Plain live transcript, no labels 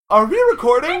Are we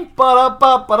recording?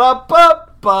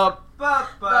 Ba-da-ba-ba-da-ba-ba.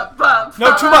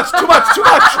 No, too much.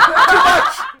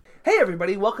 Hey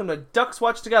everybody, welcome to Ducks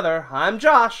Watch Together. I'm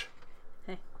Josh.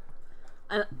 Hey.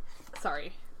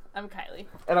 Sorry, I'm Kylie.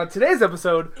 And on today's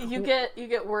episode... You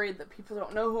get worried that people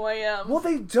don't know who I am. Well,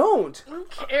 they don't. Who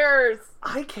cares?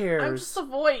 I cares. I'm just a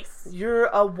voice. You're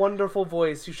a wonderful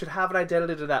voice. You should have an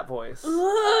identity to that voice. And on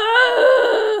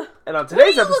What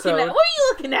today's are you episode... looking at? What are you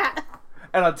looking at?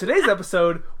 And on today's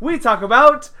episode, we talk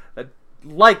about the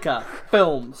Laika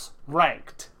films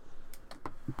ranked.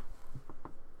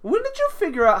 When did you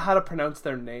figure out how to pronounce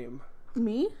their name?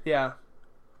 Me? Yeah.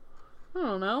 I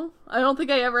don't know. I don't think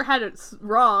I ever had it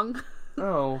wrong.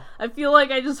 Oh. I feel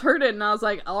like I just heard it and I was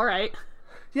like, alright.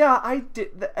 Yeah, I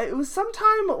did. It was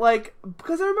sometime,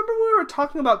 because I remember when we were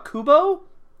talking about Kubo,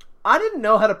 I didn't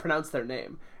know how to pronounce their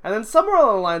name. And then somewhere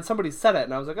along the line, somebody said it,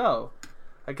 and I was like, oh,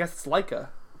 I guess it's Laika.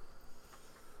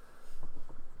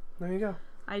 There you go.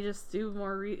 I just do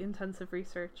more intensive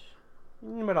research.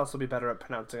 You might also be better at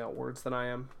pronouncing out words than I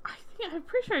am. I'm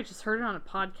pretty sure I just heard it on a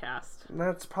podcast. And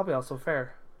that's probably also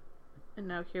fair. And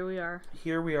now here we are.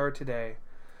 Here we are today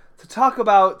to talk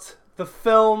about the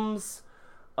films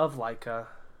of Laika.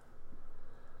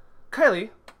 Kylie,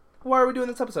 why are we doing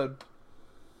this episode?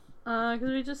 Because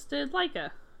we just did Laika.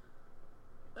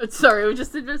 Sorry, we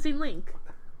just did Missing Link.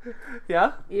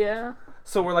 Yeah? Yeah.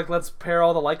 So we're like, let's pair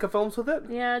all the Laika films with it?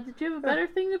 Yeah, did you have a better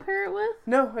thing to pair it with?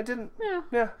 No, I didn't.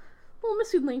 Yeah. Well,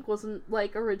 Missing Link wasn't,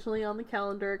 originally on the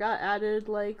calendar. It got added,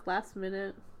 last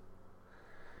minute.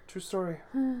 True story.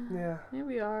 Yeah. Here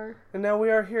we are. And now we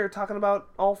are here talking about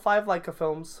all 5 Laika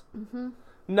films. Mm-hmm.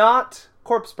 Not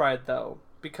Corpse Bride, though.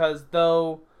 Because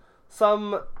though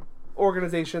some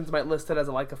organizations might list it as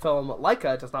a Laika film,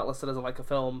 Laika does not list it as a Laika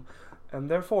film. And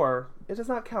therefore, it does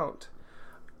not count.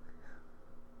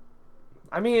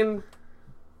 I mean,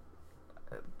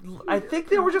 I think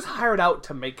they were just hired out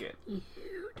to make it. You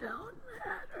don't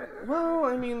matter. Well,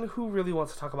 I mean, who really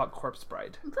wants to talk about Corpse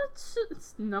Bride?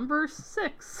 It's number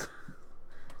 6.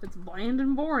 It's bland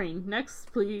and boring.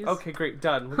 Next, please. Okay, great,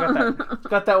 done. We got that.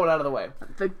 Got that one out of the way.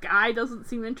 The guy doesn't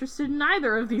seem interested in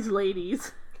either of these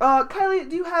ladies. Kylie,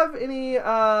 do you have any,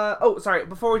 oh, sorry,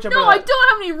 before we jump in. No, I don't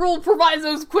have any rule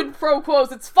provisos, quid pro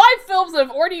quos. It's 5 films that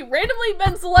have already randomly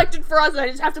been selected for us, and I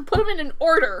just have to put them in an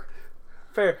order.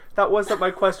 Fair. That wasn't my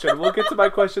question. We'll get to my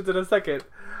questions in a second.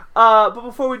 But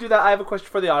before we do that, I have a question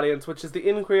for the audience, which is the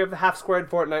inquiry of the half-squared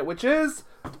fortnight, which is,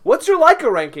 what's your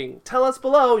Laika ranking? Tell us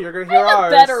below. You're going to hear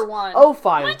ours. Mine's a better one. Oh,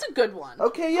 fine. Mine's a good one.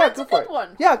 Okay, yeah, go for it. Mine's a good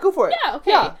one. Yeah, go for it. Yeah,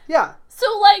 okay. Yeah. So,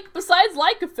 besides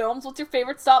Laika films, what's your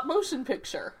favorite stop-motion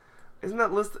picture? Isn't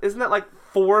that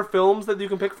 4 films that you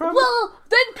can pick from? Well,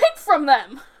 then pick from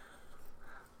them.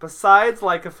 Besides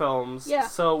Laika films. Yeah.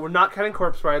 So we're not counting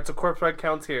Corpse Bride, so Corpse Bride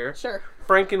counts here. Sure.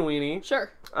 Frankenweenie.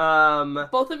 Sure.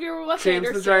 Both of your Wes James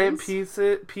Andersons. the Giant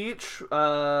Peach,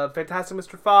 Fantastic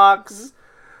Mr. Fox,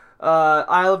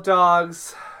 Isle of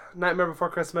Dogs, Nightmare Before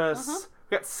Christmas.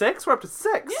 We got 6? We're up to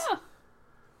 6. Yeah.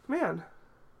 Man.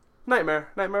 Nightmare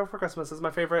Before Christmas is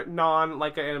my favorite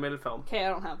non-Laika animated film. Okay, I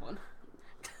don't have one.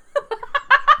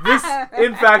 This,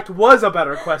 in fact, was a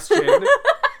better question.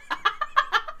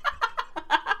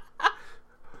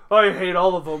 I hate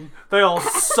all of them. They all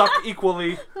suck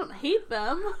equally. I don't hate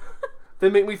them. They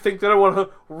make me think that I want to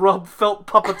rub felt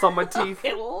puppets on my teeth.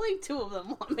 Okay, well, only 2 of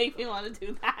them make me want to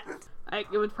do that.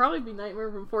 It would probably be Nightmare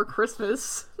Before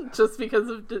Christmus, just because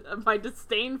of my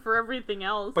disdain for everything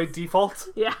else. By default?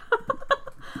 Yeah.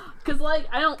 Because,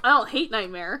 I don't hate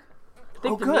Nightmare. I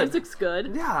think the music's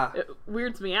good. Yeah. It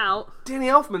weirds me out. Danny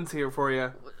Elfman's here for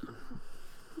you.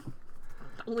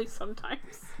 Only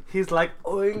sometimes. He's like,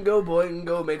 Oingo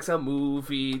Boingo makes a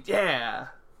movie. Yeah.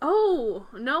 Oh,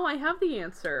 no, I have the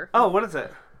answer. Oh, what is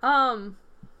it?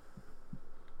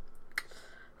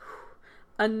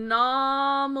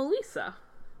 Anomalisa.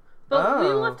 But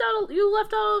you left out of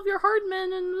your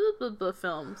Hardman and the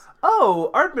films.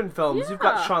 Oh, Aardman films. Yeah. You've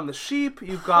got Shaun the Sheep.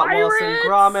 You've got Wallace and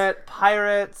Gromit.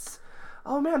 Pirates.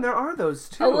 Oh man, there are those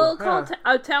too.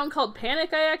 A town called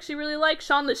Panic. I actually really like.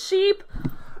 Shaun the Sheep.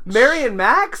 Mary and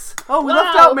Max? Oh, we Wow.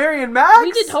 left out Mary and Max?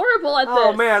 We did horrible at this.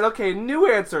 Oh man, okay, new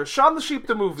answer. Shaun the Sheep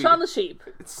the movie. Shaun the Sheep.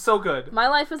 It's so good. My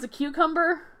Life as a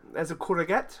Cucumber. As a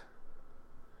courgette?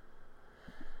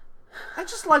 I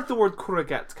just like the word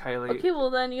courgette, Kylie. Okay, well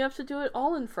then you have to do it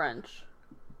all in French.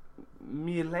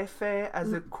 Mi life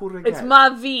as a courgette. It's ma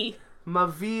vie. Ma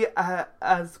vie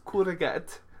as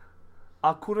courgette.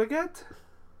 A courgette?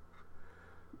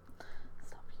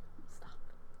 Stop.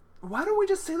 Why don't we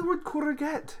just say the word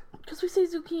courgette? Because we say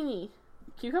zucchini.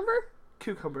 Cucumber?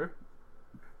 Cucumber.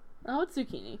 Oh, it's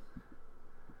zucchini.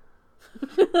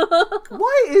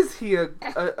 Why is he a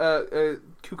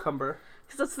cucumber?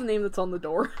 Because that's the name that's on the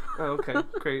door. Oh, okay,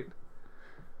 great.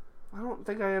 I don't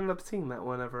think I ended up seeing that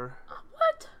one ever.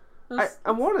 What?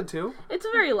 I wanted to. It's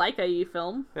a very Laika-y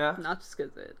film. Yeah? Not just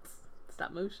because it's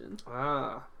stop motion.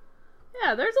 Ah.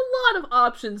 Yeah, there's a lot of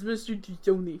options, Mr.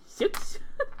 Donation.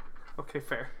 Okay,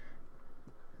 fair.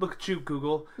 Look at you,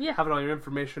 Google. Yeah. Having all your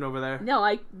information over there. No,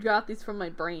 I got these from my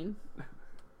brain.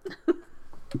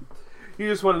 You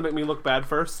just wanted to make me look bad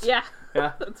first? Yeah.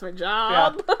 Yeah. That's my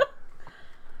job.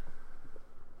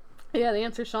 Yeah, the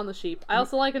answer is Shaun the Sheep. I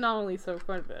also like Anomalisa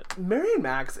quite a bit. Marion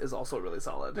Max is also really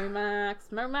solid. Mary Max.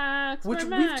 Which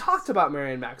we've talked about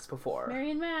Marion Max before.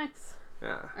 Marion Max.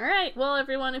 Yeah. Alright, well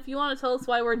everyone, if you want to tell us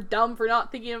why we're dumb for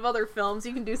not thinking of other films,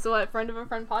 you can do so at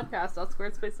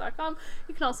friendofafriendpodcast.squarespace.com.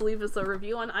 You can also leave us a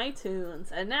review on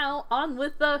iTunes. And now, on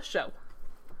with the show.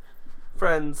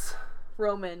 Friends.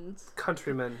 Romans.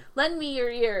 Countrymen. Lend me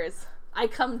your ears. I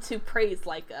come to praise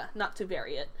Laika, not to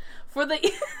vary it. For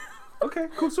the Okay,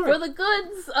 cool story. for the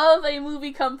goods of a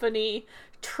movie company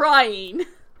trying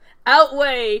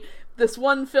outweigh this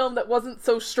one film that wasn't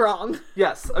so strong.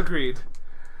 Yes, agreed.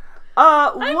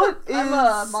 I'm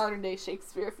a modern day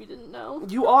Shakespeare, if you didn't know.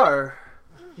 You are.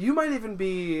 You might even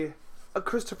be a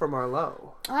Christopher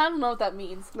Marlowe. I don't know what that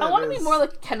means. That I want to is- be more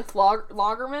like Kenneth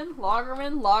Logerman.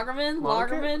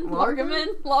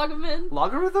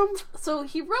 Logarithm? So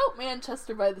he wrote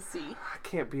Manchester by the Sea. I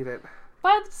can't beat it.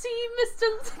 By the sea,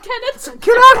 Mr. Kenneth.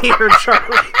 Get out of here,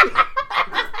 Charlie!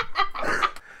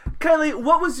 Kylie,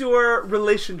 what was your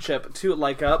relationship to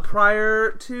Laika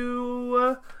prior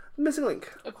to Missing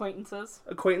Link? Acquaintances.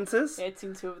 Acquaintances? Yeah, I'd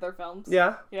seen 2 of their films.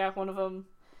 Yeah? Yeah, one of them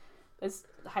is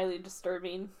highly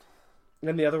disturbing.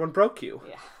 And the other one broke you.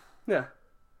 Yeah. Yeah.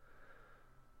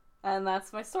 And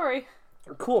that's my story.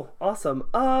 Cool. Awesome.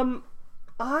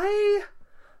 I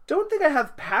don't think I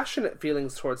have passionate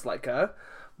feelings towards Laika,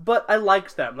 but I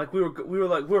liked them. Like, we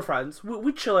were friends.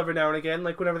 We'd chill every now and again,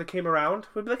 like, whenever they came around.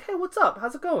 We'd be like, hey, what's up?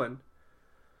 How's it going?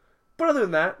 But other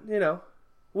than that, you know,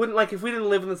 wouldn't, like, if we didn't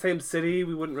live in the same city,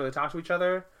 we wouldn't really talk to each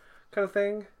other, kind of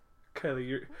thing.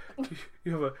 Kylie,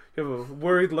 you have a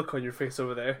worried look on your face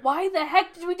over there. Why the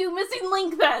heck did we do Missing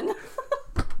Link then?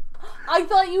 I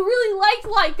thought you really liked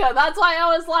Laika. That's why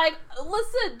I was like,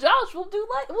 listen, Josh, we'll do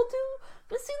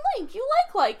Missing Link. You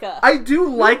like Laika. I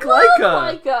do like love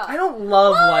Laika. Laika. I don't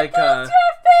love Laika. Laika's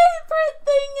your favorite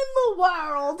thing in the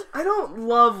world. I don't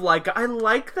love Laika. I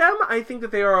like them. I think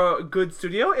that they are a good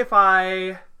studio.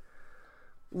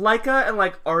 Laika and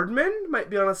like Aardman might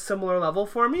be on a similar level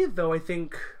for me, though I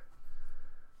think...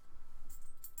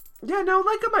 Yeah, no,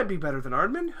 Laika might be better than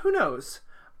Aardman. Who knows?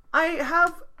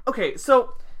 Okay,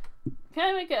 so... Can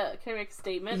I make a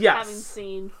statement? Yes. Having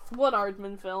seen one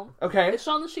Aardman film. Okay. Is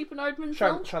Shaun the Sheep an Aardman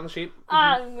film? Shaun the Sheep.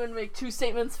 I'm going to make 2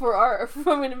 statements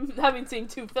having seen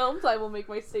 2 films. I will make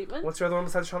my statement. What's your other one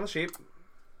besides Shaun the Sheep?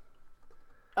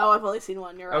 Oh, I've only seen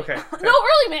 1. You're right. Okay. No,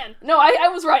 Early Man. No, I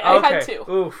was right. I had 2.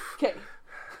 Oof. Okay.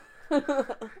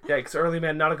 Yikes, Early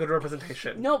Man, not a good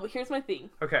representation. No, but here's my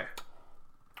thing. Okay.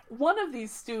 One of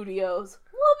these studios, a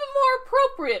little bit more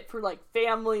appropriate for, like,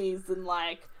 families and,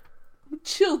 like,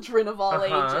 children of all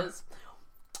ages.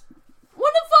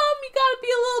 One of them you gotta be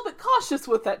a little bit cautious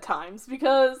with at times,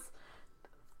 because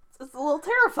it's a little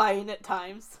terrifying at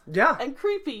times. Yeah. And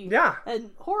creepy. Yeah.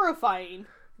 And horrifying.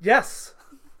 Yes.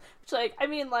 Which, like, I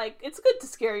mean, like, it's good to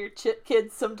scare your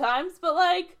kids sometimes, but,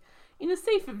 like, in a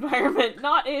safe environment,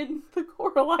 not in the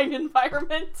Coraline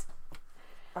environment.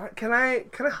 Can I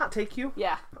hot take you?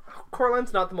 Yeah.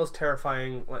 Coraline's not the most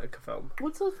terrifying Laika film.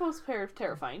 What's the most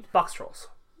terrifying? Box Trolls.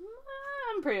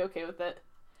 I'm pretty okay with it.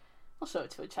 I'll show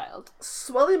it to a child.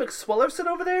 Swelly McSwellerson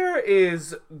over there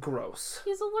is gross.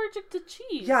 He's allergic to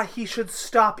cheese. Yeah, he should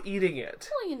stop eating it.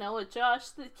 Well, you know what, Josh?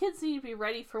 The kids need to be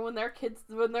ready for when their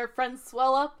friends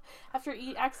swell up after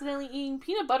accidentally eating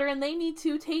peanut butter, and they need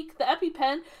to take the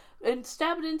EpiPen and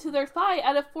stab it into their thigh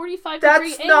at a 45-degree angle.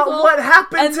 That's not what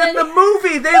happens and in the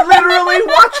movie. They literally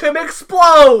watch him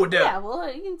explode. Yeah,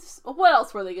 well, what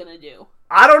else were they gonna do?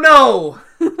 I don't know.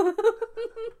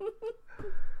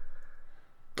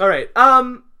 All right.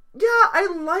 Yeah, I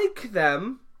like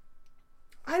them.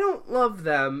 I don't love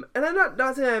them, and I'm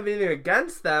not saying I have anything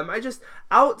against them. I just,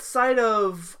 outside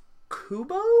of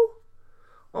Kubo, I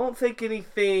don't think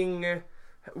anything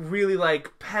really,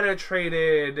 like,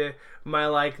 penetrated my,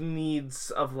 like,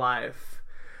 needs of life.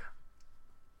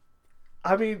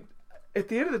 I mean, at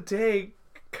the end of the day,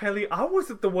 Kylie, I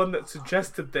wasn't the one that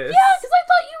suggested this. Yeah, because I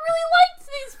thought you really liked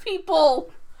these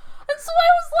people. And so I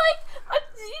was like,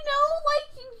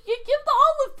 you give the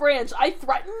olive branch. I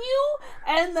threaten you,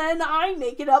 and then I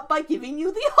make it up by giving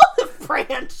you the olive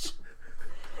branch.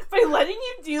 by letting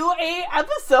you do a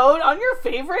episode on your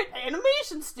favorite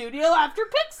animation studio after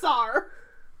Pixar.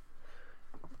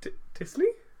 Disney?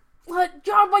 What?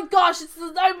 Oh my gosh, it's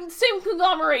the same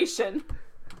conglomeration.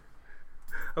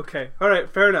 Okay, alright,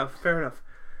 fair enough.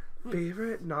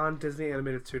 Favorite non-Disney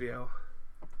animated studio?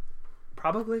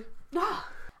 Probably.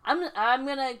 I'm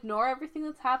gonna ignore everything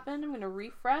that's happened. I'm gonna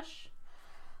refresh.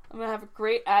 I'm gonna have a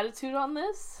great attitude on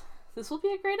this. This will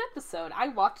be a great episode. I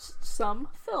watched some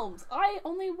films. I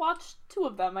only watched 2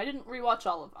 of them. I didn't rewatch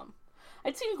all of them.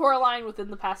 I'd seen Coraline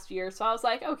within the past year, so I was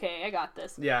like, okay, I got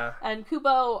this. Yeah. And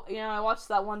Kubo, I watched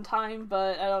that one time,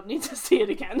 but I don't need to see it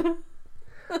again.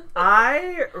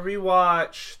 I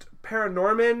rewatched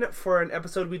Paranorman for an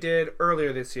episode we did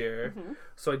earlier this year,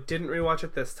 so I didn't rewatch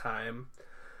it this time.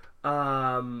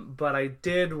 But I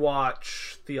did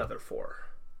watch the other 4.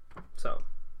 So,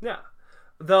 yeah.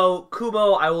 Though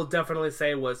Kubo, I will definitely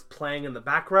say, was playing in the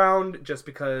background just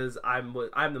because I'm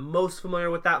the most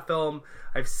familiar with that film.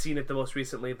 I've seen it the most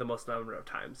recently, the most number of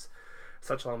times.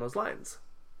 Such along those lines.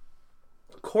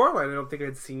 Coraline, I don't think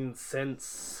I'd seen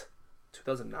since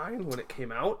 2009 when it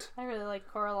came out. I really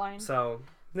like Coraline. So,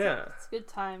 yeah. It's a good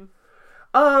time.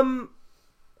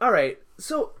 Alright.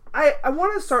 So, I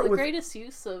want to start It's the with... greatest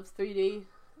use of 3D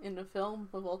in a film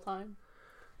of all time.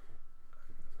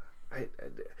 I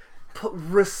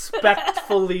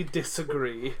respectfully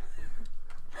disagree.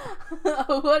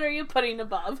 What are you putting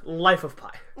above? Life of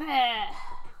Pi.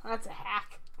 That's a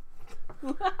hack.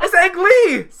 It's Ang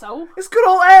Lee! So? It's good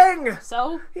old Ang!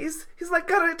 So? He's like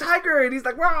got a tiger and he's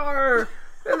like, rawr!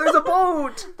 And there's a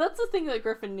boat! That's the thing that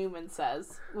Griffin Newman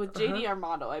says. With J.D.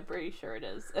 Armando, I'm pretty sure it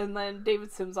is. And then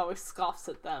David Sims always scoffs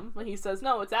at them when he says,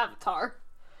 no, it's Avatar.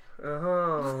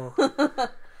 Oh.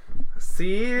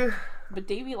 See? But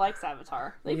Davey likes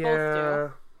Avatar. They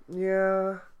both do.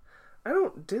 Yeah. I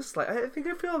don't dislike... I think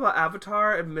I feel about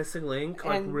Avatar and Missing Link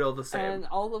real the same. And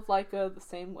all of Leica the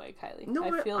same way, Kylie. No,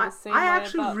 I feel the same I way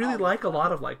actually about really all like a of them.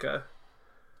 lot of Leica.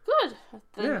 Good.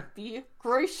 Then Yeah. be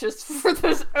gracious for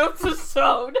this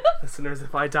episode. Listeners,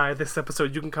 if I die this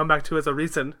episode, you can come back to as a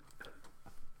reason.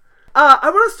 I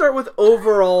want to start with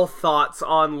overall thoughts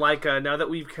on Leica now that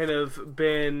we've kind of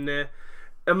been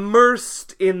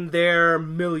immersed in their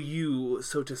milieu,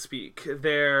 so to speak,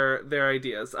 their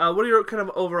ideas. What are your kind of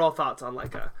overall thoughts on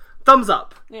Leica? Thumbs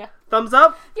up. Yeah. Thumbs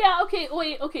up? Yeah, okay,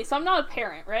 wait, okay, so I'm not a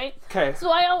parent, right? Okay. So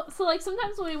like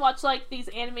sometimes when we watch like these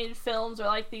animated films or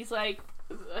like these like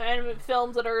animated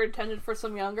films that are intended for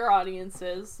some younger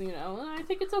audiences, and I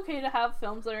think it's okay to have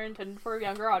films that are intended for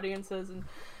younger audiences, and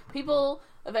people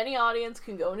of any audience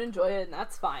can go and enjoy it, and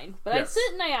that's fine. But Yes. I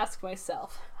sit and I ask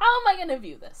myself, how am I going to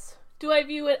view this? Do I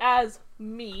view it as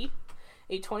me,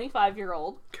 a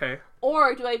 25-year-old, Okay.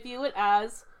 or do I view it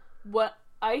as what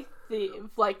I think,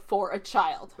 like, for a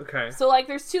child? Okay. So, like,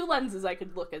 there's 2 lenses I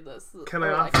could look at this. Can I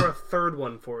or, like, offer a third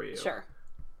one for you? Sure.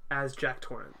 As Jack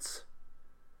Torrance.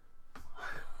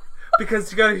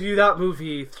 Because you gotta view that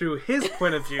movie through his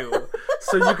point of view,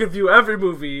 so you could view every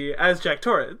movie as Jack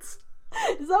Torrance.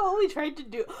 Is that what we tried to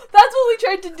do? That's what we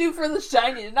tried to do for The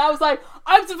Shining, and I was like,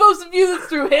 I'm supposed to view this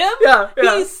through him? Yeah.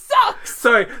 He sucks!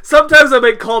 Sorry, sometimes I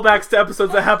make callbacks to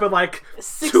episodes that happened like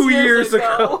 6 2 years years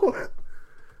ago.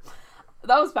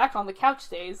 That was back on the couch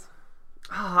days.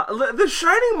 The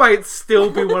Shining might still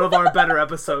be one of our better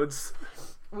episodes.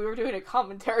 We were doing a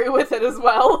commentary with it as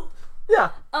well.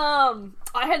 Yeah.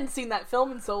 I hadn't seen that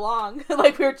film in so long.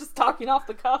 Like, we were just talking off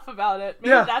the cuff about it. Maybe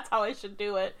that's how I should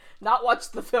do it. Not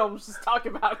watch the film, just talk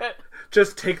about it.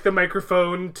 Just take the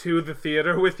microphone to the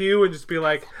theater with you and just be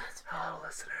like, hello,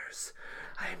 listeners.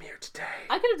 I am here today.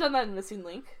 I could have done that in Missing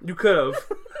Link. You could have.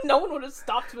 No one would have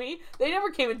stopped me. They never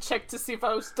came and checked to see if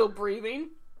I was still breathing.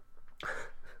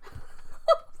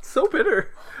 So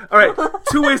bitter. All right,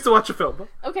 2 ways to watch a film.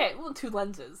 Okay, well, 2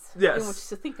 lenses Yes. in which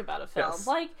to think about a film. Yes.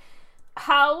 Like,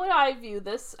 how would I view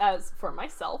this as for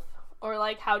myself? Or,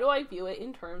 like, how do I view it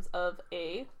in terms of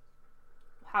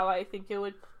how I think it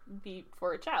would be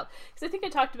for a child? Because I think I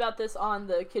talked about this on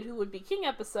the Kid Who Would Be King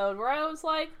episode, where I was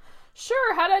like,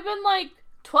 sure, had I been, like,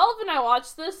 12 and I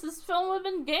watched this film would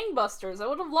have been gangbusters. I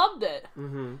would have loved it.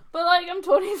 Mm-hmm. But, like, I'm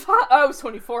 25. I was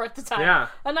 24 at the time. Yeah.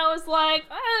 And I was like,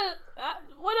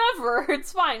 whatever,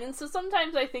 it's fine. And so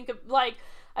sometimes I think of, like,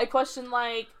 I question,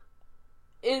 like,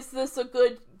 is this a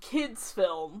good kids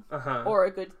film or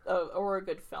a good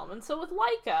film? And so with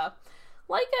Leica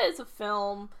is a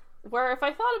film where if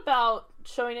I thought about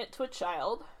showing it to a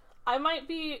child, I might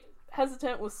be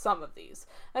hesitant with some of these.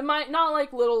 I might not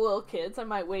like little kids. I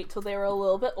might wait till they were a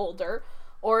little bit older.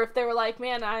 Or if they were like,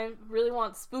 man, I really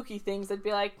want spooky things, I'd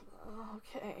be like,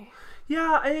 okay.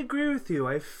 Yeah, I agree with you.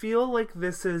 I feel like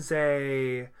this is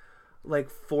like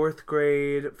fourth,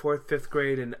 fifth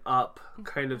grade, and up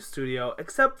kind of studio,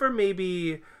 except for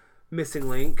maybe Missing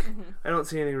Link. I don't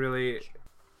see anything really.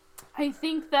 I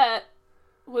think that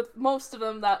with most of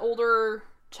them, that older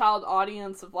child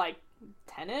audience of like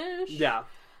 10-ish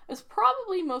is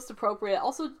probably most appropriate.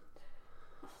 Also,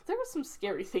 there were some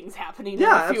scary things happening in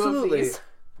a few of these.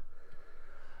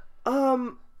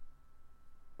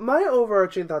 My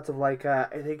overarching thoughts of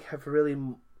Laika, I think,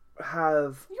 You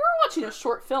were watching a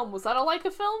short film. Was that a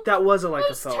Laika film? That was a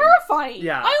Laika film. It was terrifying.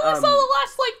 Yeah. I only saw the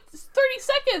last, 30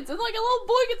 seconds, and, a little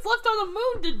boy gets left on the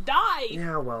moon to die.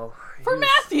 Yeah, well.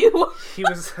 Matthew. He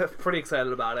was pretty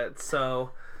excited about it,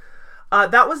 so.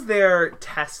 That was their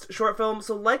test short film.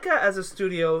 So Laika, as a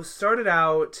studio, started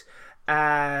out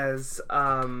as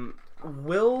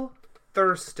Will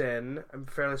Thurston, I'm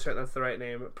fairly certain that's the right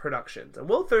name, Productions. And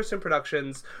Will Thurston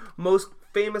Productions' most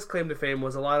famous claim to fame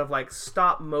was a lot of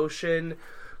stop motion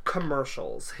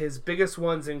commercials. His biggest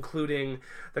ones including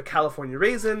the California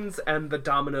Raisins and the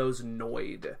Domino's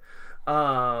Noid.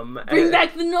 Bring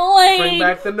back the Noid! Bring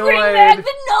back the Noid! Bring back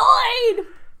the Noid!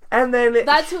 And then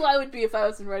that's who I would be if I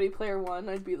was in Ready Player One.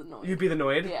 I'd be the Noid. You'd be the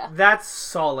Noid? Yeah. That's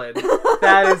solid.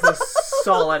 That is a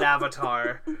solid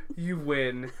avatar. You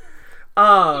win.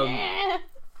 So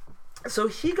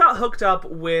he got hooked up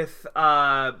with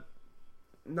not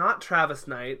Travis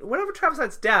Knight, whatever Travis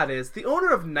Knight's dad is, the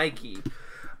owner of Nike.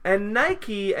 And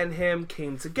Nike and him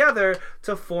came together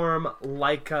to form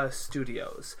Laika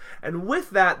Studios. And with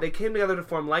that, they came together to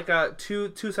form Laika,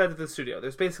 two sides of the studio.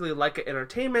 There's basically Laika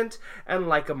Entertainment and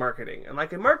Laika Marketing. And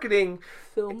Laika Marketing...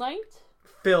 Phil Knight?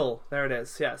 Phil, there it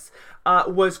is, yes.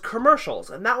 Was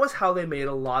commercials. And that was how they made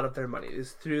a lot of their money,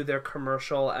 is through their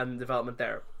commercial and development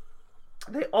there.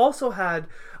 They also had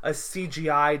a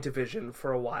CGI division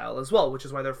for a while as well, which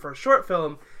is why their first short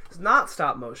film is not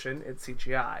stop motion, it's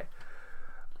CGI.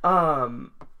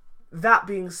 That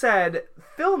being said,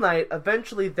 Phil Knight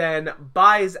eventually then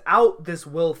buys out this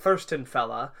Will Thurston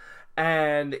fella,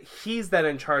 and he's then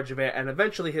in charge of it, and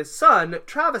eventually his son,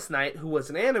 Travis Knight, who was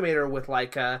an animator with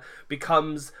Laika,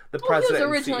 becomes the president he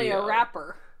was originally and CEO. A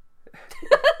rapper.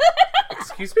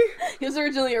 Excuse me? He was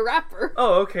originally a rapper.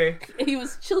 Oh, okay. He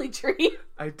was Chili Tree.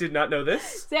 I did not know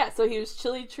this. So he was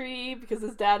Chili Tree because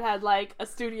his dad had a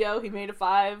studio. He made a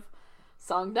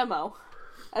 5-song demo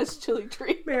as Chili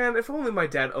Tree. Man, if only my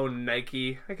dad owned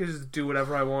Nike, I could just do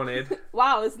whatever I wanted.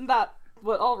 Wow, isn't that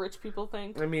what all rich people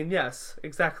think? I mean, yes,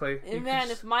 exactly. And man,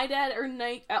 if my dad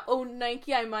owned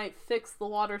Nike, I might fix the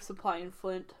water supply in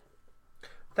Flint.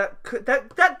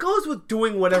 That goes with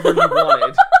doing whatever you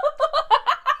wanted.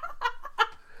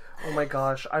 Oh my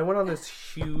gosh, I went on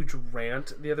this huge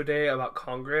rant the other day about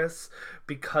Congress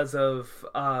because of,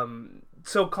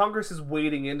 so Congress is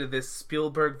wading into this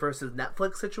Spielberg versus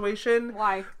Netflix situation.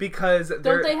 Why? Because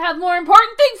don't they have more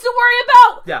important things to worry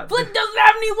about? Yeah. Flint doesn't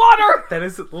have any water! That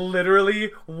is literally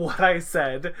what I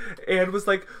said. And was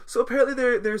like, so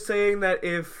apparently they're saying that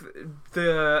if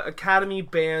the Academy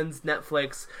bans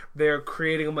Netflix, they're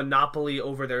creating a monopoly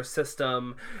over their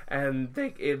system, and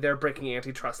they're breaking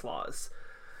antitrust laws.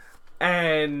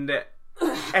 And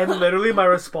literally my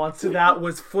response to that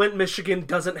was Flint, Michigan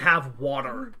doesn't have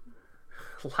water.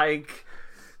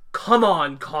 Come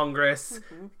on, Congress.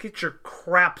 Mm-hmm. Get your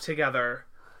crap together.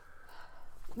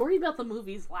 Worry about the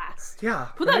movies last. Yeah.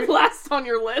 Put that last on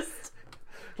your list.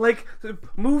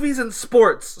 Movies and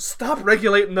sports. Stop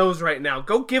regulating those right now.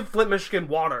 Go give Flint, Michigan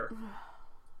water.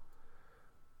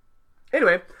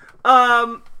 Anyway,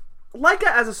 Laika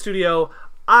as a studio,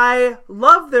 I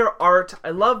love their art. I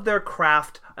love their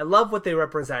craft. I love what they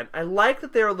represent. I like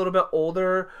that they're a little bit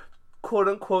older,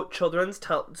 quote-unquote, children's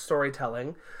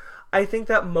storytelling. I think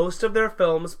that most of their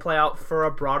films play out for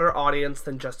a broader audience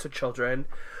than just to children.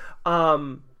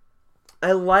 I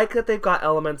like that they've got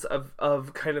elements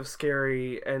of kind of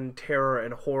scary and terror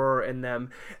and horror in them.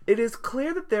 It is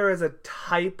clear that there is a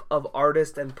type of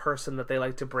artist and person that they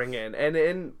like to bring in. And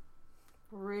in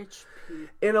rich people.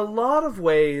 In a lot of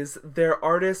ways, their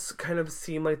artists kind of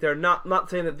seem like they're not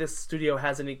saying that this studio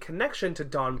has any connection to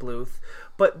Don Bluth,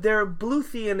 but they're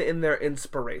Bluthian in their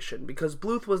inspiration, because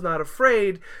Bluth was not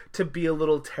afraid to be a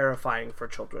little terrifying for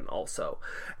children also,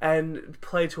 and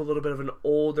play to a little bit of an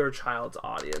older child's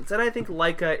audience. And I think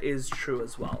Laika is true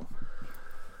as well.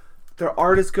 Their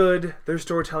art is good, their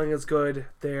storytelling is good,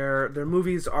 their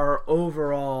movies are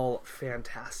overall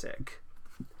fantastic.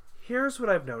 Here's what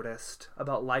I've noticed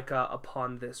about Laika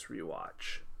upon this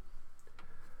rewatch.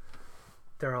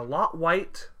 They're a lot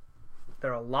white,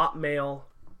 they're a lot male,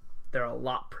 they're a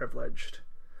lot privileged.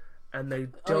 and they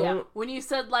don't. Oh, yeah. When you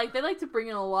said like they like to bring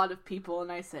in a lot of people,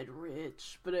 and I said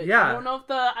rich, but Yeah. I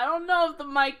don't know if the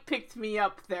mic picked me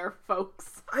up there,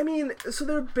 folks. I mean, so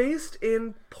they're based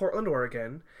in Portland,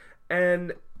 Oregon,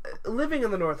 and living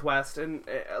in the Northwest, and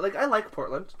like I like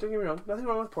Portland. Don't get me wrong, nothing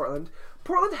wrong with Portland.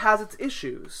 Portland has its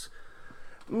issues.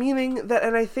 Meaning that,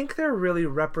 and I think they're really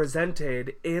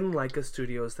represented in Laika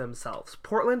Studios themselves.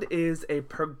 Portland is a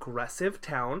progressive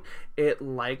town. It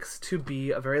likes to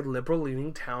be a very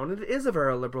liberal-leaning town. It is a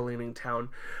very liberal-leaning town,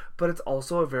 but it's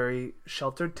also a very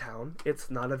sheltered town.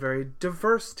 It's not a very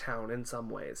diverse town in some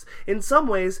ways. In some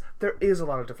ways, there is a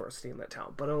lot of diversity in that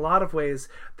town, but in a lot of ways,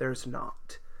 there's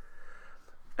not.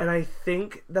 And I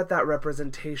think that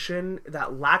representation,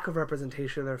 that lack of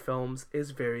representation in their films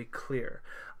is very clear.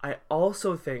 I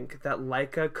also think that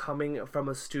Laika, coming from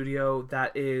a studio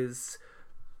that is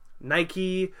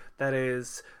Nike, that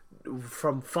is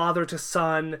from father to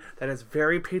son, that is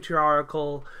very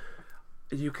patriarchal,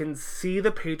 you can see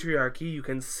the patriarchy, you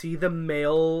can see the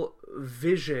male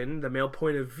vision, the male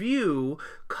point of view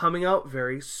coming out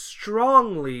very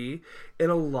strongly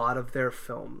in a lot of their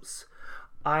films.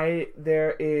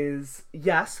 Their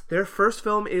first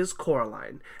film is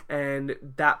Coraline, and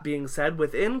that being said,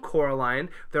 within Coraline,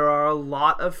 there are a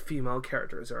lot of female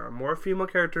characters. There are more female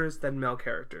characters than male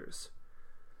characters.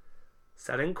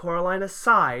 Setting Coraline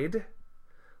aside,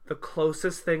 the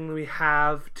closest thing we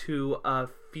have to a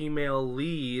female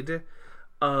lead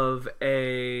of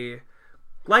a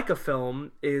Laika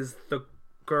film is the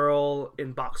girl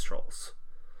in Box Trolls.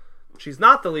 She's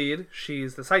not the lead,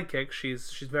 she's the sidekick,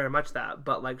 she's very much that,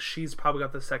 but like she's probably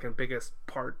got the second biggest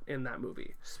part in that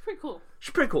movie. She's pretty cool.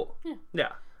 She's pretty cool.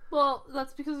 Yeah. Well,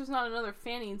 that's because there's not another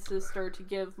Fanning sister to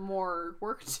give more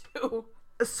work to.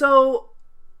 So,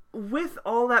 with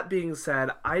all that being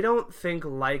said, I don't think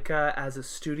Laika as a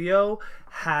studio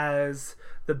has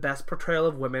the best portrayal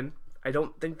of women. I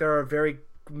don't think there are very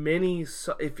many,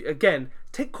 again,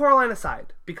 take Coraline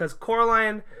aside, because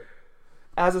Coraline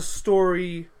as a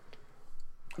story,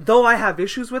 though I have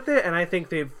issues with it, and I think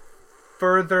they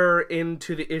further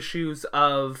into the issues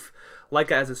of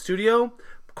Laika as a studio,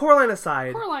 Coraline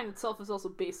aside... Coraline itself is also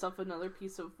based off another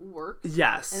piece of work.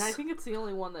 Yes. And I think it's the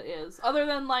only one that is. Other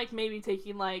than, like, maybe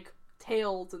taking, like,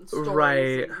 tales and stories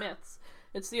right. and myths.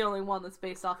 It's the only one that's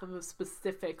based off of a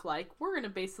specific, like, we're going to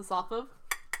base this off of...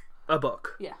 a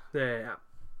book. Yeah. Yeah.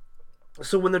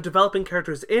 So when they're developing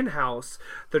characters in-house,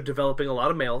 they're developing a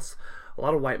lot of males, a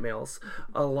lot of white males,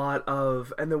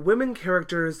 and the women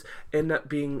characters end up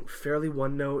being fairly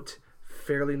one-note,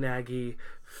 fairly naggy,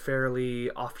 fairly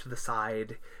off to the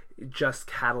side, just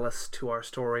catalysts to our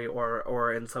story,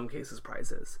 or in some cases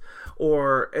prizes.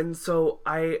 And so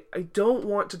I don't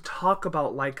want to talk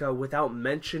about Laika without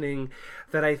mentioning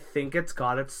that I think it's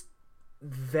got its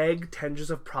vague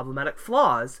tinges of problematic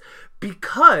flaws,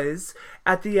 because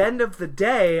at the end of the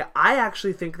day, I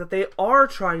actually think that they are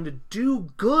trying to do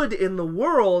good in the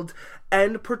world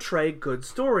and portray good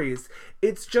stories.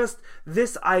 It's just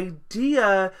this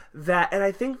idea that, and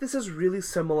I think this is really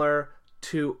similar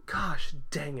to, gosh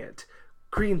dang it,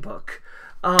 Green Book.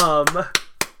 I'm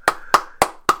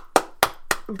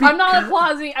not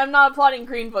applauding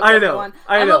Green Book, I everyone. know.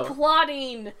 I'm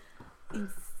applauding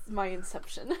my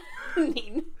Inception.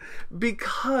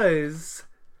 Because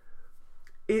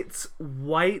it's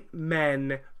white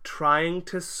men trying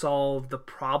to solve the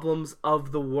problems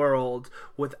of the world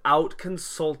without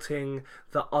consulting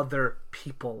the other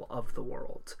people of the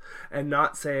world, and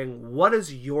not saying, what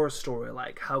is your story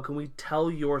like? How can we tell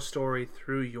your story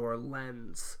through your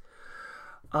lens?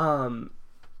 And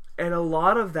a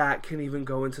lot of that can even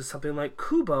go into something like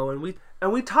Kubo, and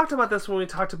we talked about this when we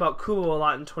talked about Kubo a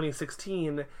lot in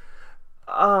 2016.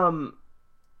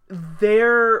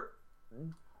 They're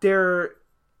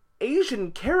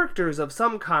Asian characters of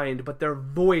some kind, but they're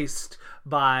voiced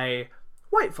by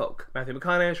white folk. Matthew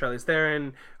McConaughey, Charlize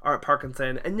Theron, Art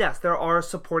Parkinson, and yes, there are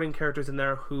supporting characters in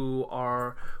there who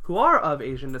are of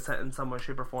Asian descent in some way,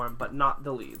 shape, or form, but not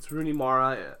the leads. Rooney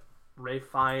Mara, Ralph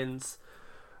Fiennes,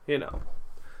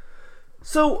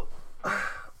 So,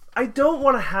 I don't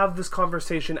want to have this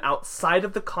conversation outside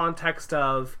of the context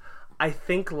of, I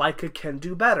think Laika can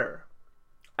do better.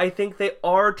 I think they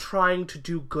are trying to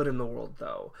do good in the world,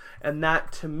 though. And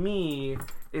that, to me,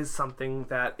 is something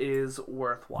that is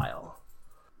worthwhile.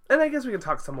 And I guess we can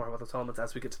talk some more about those elements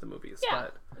as we get to the movies. Yeah.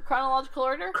 But... Chronological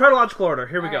order? Chronological order.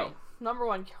 Here we go. Right. Number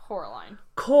 1, Coraline.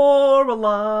 Coraline.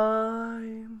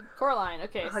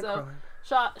 Okay, so... Coraline.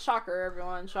 Shocker,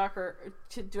 everyone. Shocker.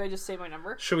 Do I just say my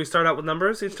number? Should we start out with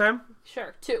numbers each time?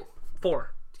 Sure. 2.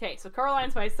 4. Okay, so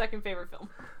Coraline's my second favorite film.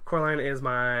 Coraline is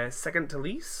my second to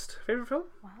least favorite film.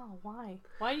 Wow, why?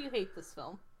 Why do you hate this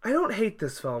film? I don't hate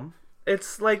this film.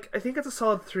 It's like, I think it's a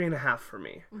solid 3.5 for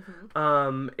me.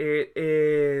 Mm-hmm. It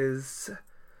is...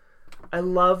 I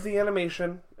love the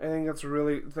animation. I think it's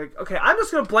really, like, okay, I'm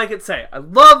just going to blanket say, I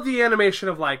love the animation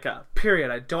of Laika. Period.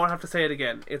 I don't have to say it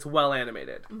again. It's well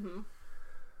animated. Mm-hmm.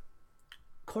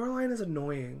 Coraline is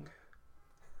annoying.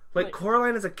 Like, Wait.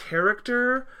 Coraline as a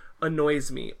character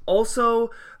annoys me.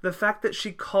 Also, the fact that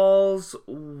she calls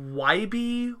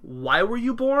Wybie, why were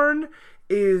you born,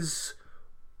 is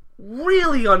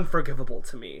really unforgivable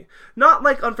to me. Not,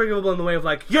 like, unforgivable in the way of,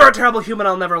 like, you're a terrible human,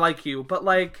 I'll never like you, but,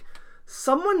 like,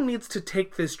 someone needs to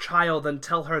take this child and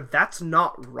tell her that's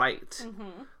not right.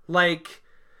 Mm-hmm. Like,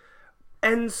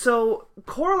 and so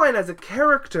Coraline as a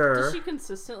character... Does she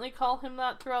consistently call him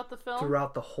that throughout the film?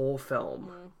 Throughout the whole film.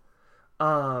 Mm.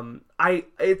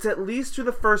 It's at least through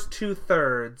the first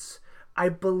 2/3. I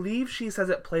believe she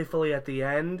says it playfully at the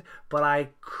end, but I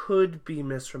could be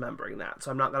misremembering that.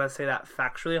 So I'm not going to say that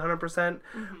factually 100%,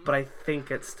 but I think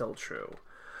it's still true.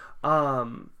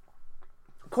 Coraline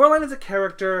as a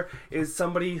character is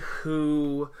somebody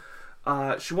who,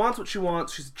 she wants what she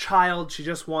wants. She's a child. She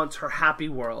just wants her happy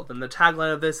world. And the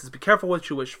tagline of this is, be careful what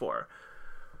you wish for.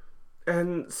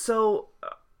 And so,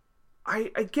 I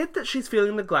get that she's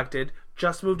feeling neglected.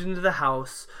 Just moved into the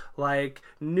house. Like,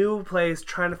 new place,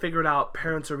 trying to figure it out.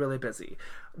 Parents are really busy.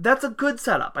 That's a good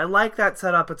setup. I like that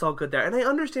setup. It's all good there. And I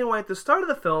understand why at the start of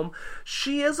the film,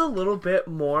 she's a little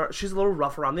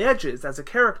rough around the edges as a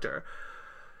character.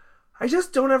 I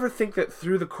just don't ever think that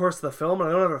through the course of the film, and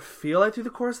I don't ever feel like through the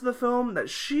course of the film, that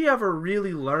she ever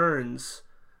really learns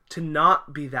to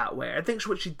not be that way. I think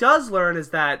what she does learn is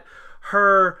that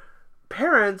her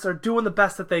parents are doing the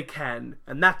best that they can,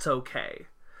 and that's okay.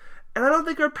 And I don't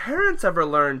think her parents ever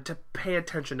learned to pay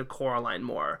attention to Coraline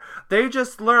more. They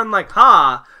just learn, like,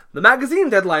 the magazine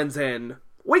deadline's in.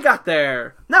 We got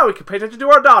there. Now we can pay attention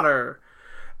to our daughter.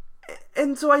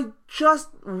 And so I just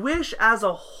wish as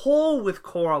a whole with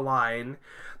Coraline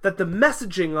that the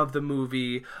messaging of the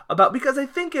movie because I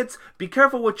think it's be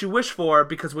careful what you wish for,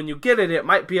 because when you get it, it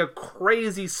might be a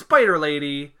crazy spider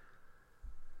lady.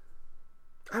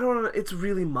 I don't know, it's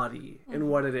really muddy in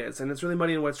what it is, and it's really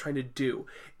muddy in what it's trying to do.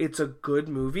 It's a good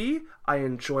movie. I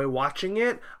enjoy watching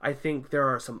it. I think there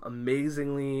are some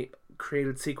amazingly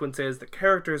created sequences. The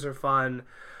characters are fun.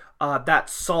 That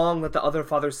song that the other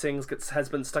father sings has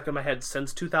been stuck in my head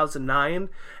since 2009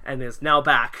 and is now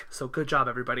back. So good job,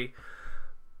 everybody.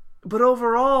 But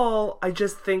overall, I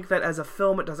just think that as a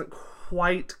film, it doesn't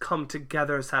quite come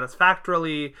together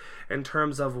satisfactorily in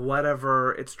terms of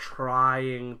whatever it's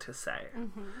trying to say.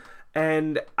 Mm-hmm.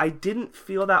 And I didn't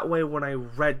feel that way when I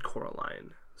read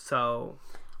Coraline. So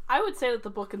I would say that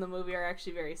the book and the movie are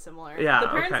actually very similar. Yeah, the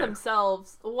parents okay.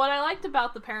 themselves, what I liked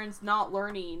about the parents not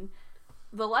learning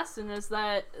the lesson is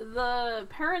that the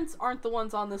parents aren't the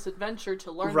ones on this adventure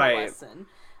to learn the lesson.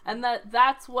 And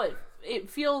that's what it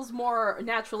feels more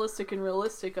naturalistic and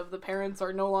realistic of. The parents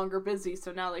are no longer busy,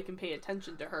 so now they can pay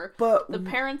attention to her. But the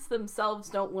parents themselves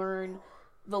don't learn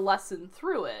the lesson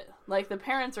through it. Like, the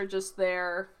parents are just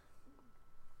there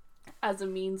as a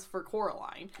means for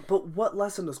Coraline. But what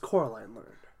lesson does Coraline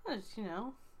learn? You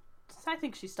know, I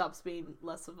think she stops being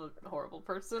less of a horrible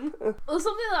person. Well,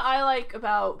 something that I like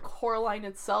about Coraline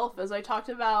itself, as I talked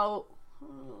about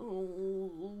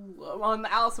on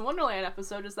the Alice in Wonderland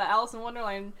episode, is that Alice in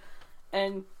Wonderland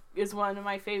is one of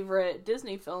my favorite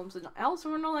Disney films, and Alice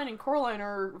in Wonderland and Coraline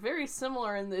are very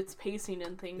similar in its pacing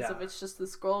and things. Yeah. Of it's just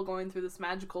this girl going through this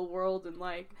magical world, and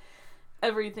like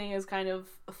everything is kind of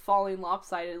falling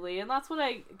lopsidedly, and that's what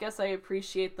I guess I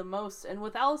appreciate the most. And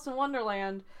with Alice in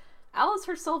Wonderland, Alice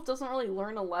herself doesn't really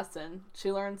learn a lesson.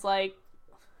 She learns, like,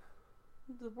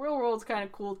 the real world's kind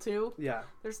of cool too. Yeah.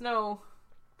 There's no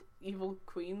evil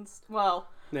queens. Well.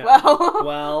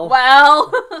 Well.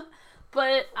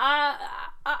 But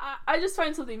I just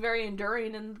find something very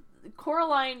enduring, and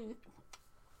Coraline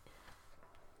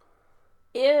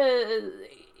is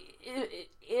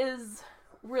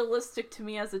realistic to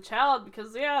me as a child,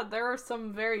 because yeah, there are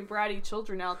some very bratty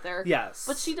children out there. Yes.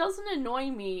 But she doesn't annoy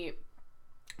me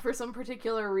for some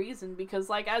particular reason, because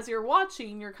like as you're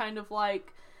watching, you're kind of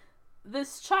like,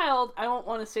 this child, I don't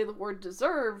want to say the word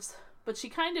deserves, but she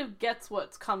kind of gets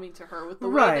what's coming to her with the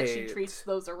way that she treats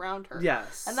those around her.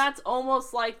 Yes. And that's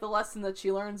almost like the lesson that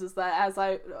she learns, is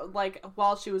that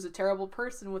while she was a terrible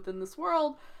person within this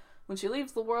world, when she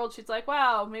leaves the world, she's like,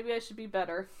 wow, maybe I should be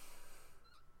better.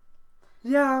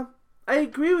 Yeah, I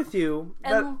agree with you.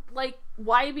 And, like,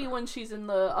 Wybie, when she's in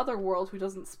the other world who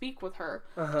doesn't speak with her,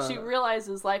 she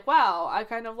realizes, like, wow, I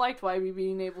kind of liked Wybie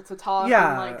being able to talk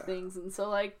and, like, things. And so,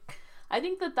 like, I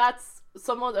think that that's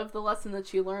somewhat of the lesson that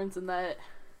she learns, and that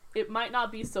it might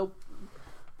not be so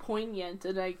poignant.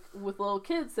 And like with little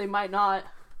kids, they might not.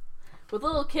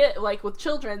 With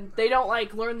children, they don't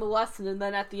like learn the lesson, and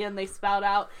then at the end they spout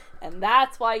out, and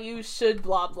that's why you should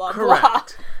blah blah Correct. blah.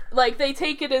 Like they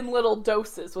take it in little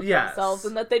doses with themselves,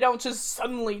 and that they don't just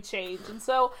suddenly change. And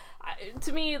so,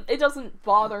 to me, it doesn't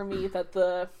bother me that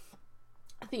the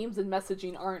themes and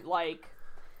messaging aren't like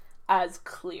as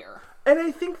clear. And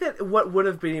I think that what would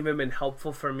have been even been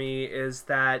helpful for me is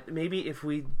that maybe if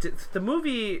we did, the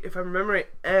movie, if I remember,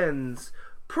 it ends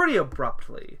pretty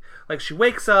abruptly. Like she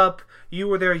wakes up, you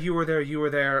were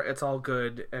there, it's all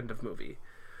good, end of movie.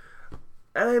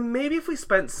 And maybe if we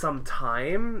spent some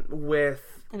time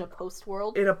with in a post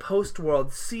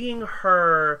world, seeing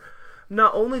her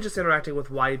not only just interacting with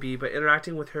YB, but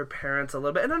interacting with her parents a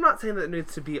little bit. And I'm not saying that it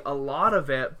needs to be a lot of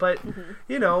it, but,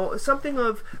 you know, something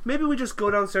of, maybe we just go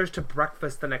downstairs to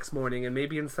breakfast the next morning, and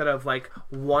maybe instead of, like,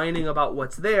 whining about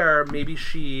what's there, maybe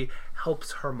she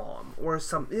helps her mom, or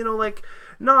something, you know, like,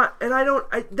 not, and I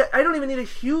don't even need a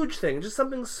huge thing, just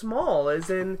something small, as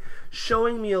in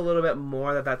showing me a little bit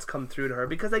more that that's come through to her,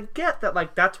 because I get that,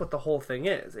 like, that's what the whole thing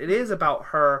is. It is about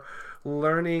her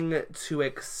learning to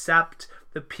accept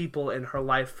the people in her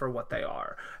life for what they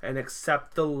are, and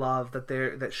accept the love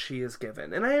that she is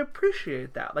given, and I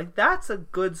appreciate that. Like, that's a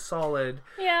good, solid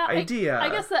idea. I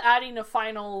guess that adding a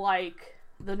final, like,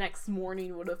 the next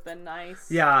morning would have been nice.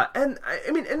 Yeah, and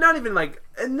I mean, and not even like,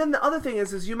 and then the other thing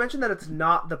is you mentioned that it's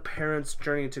not the parents'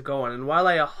 journey to go on, and while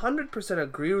I 100%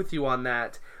 agree with you on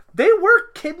that, they were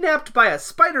kidnapped by a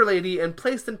spider lady and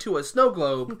placed into a snow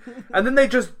globe, and then they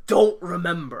just don't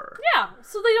remember. Yeah,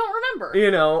 so they don't remember.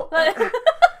 You know?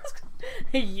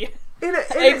 Yeah.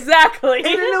 Exactly.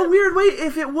 And in a weird way,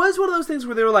 if it was one of those things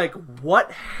where they were like,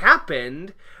 what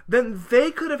happened? Then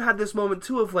they could have had this moment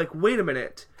too of like, wait a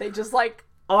minute. They just like...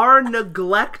 Our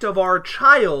neglect of our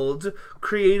child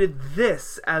created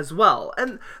this as well.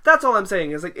 And that's all I'm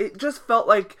saying is like, it just felt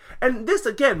like, and this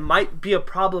again might be a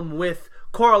problem with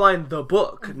Coraline the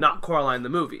book, not Coraline the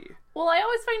movie. Well, I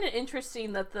always find it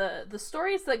interesting that the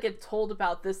stories that get told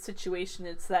about this situation,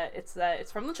 it's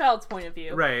from the child's point of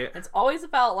view. Right. It's always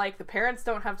about like the parents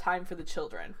don't have time for the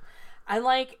children. And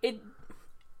like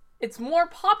it's more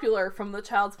popular from the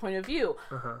child's point of view.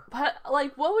 But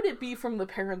like, what would it be from the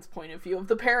parent's point of view, of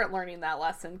the parent learning that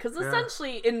lesson? Because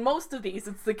essentially in most of these,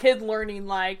 it's the kid learning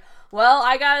like, well,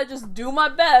 I gotta just do my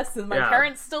best, and my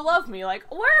parents still love me. Like,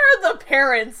 where are the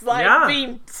parents, like,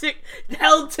 being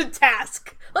held to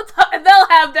task? They'll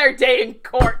have their day in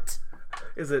court.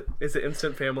 Is it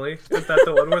Instant Family? Is that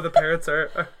the one where the parents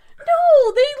are...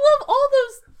 No, they love all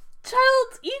those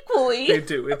childs equally. They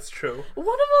do, it's true. One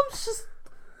of them's just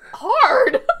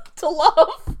hard to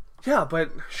love. Yeah,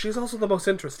 but she's also the most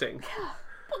interesting. Yeah.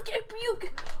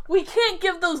 We can't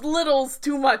give those littles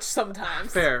too much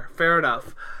sometimes. Fair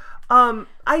enough.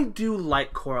 I do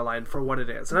like Coraline for what it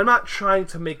is, and I'm not trying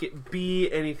to make it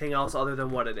be anything else other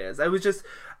than what it is. I was just,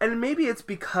 and maybe it's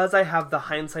because I have the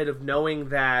hindsight of knowing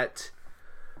that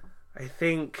I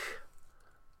think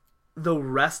the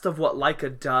rest of what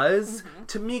Laika does,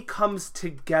 to me, comes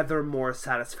together more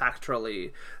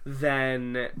satisfactorily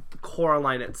than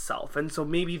Coraline itself. And so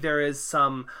maybe there is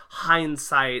some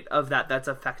hindsight of that's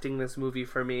affecting this movie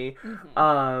for me.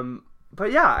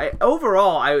 But yeah,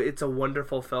 overall, it's a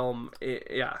wonderful film.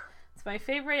 It's my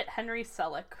favorite Henry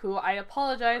Selick, who I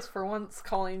apologize for once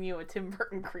calling you a Tim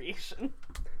Burton creation.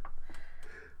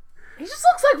 He just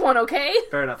looks like one, okay?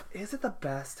 Fair enough. Is it the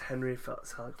best Henry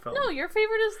Selick film? No, your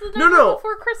favorite is The Nightmare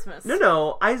Before Christmas.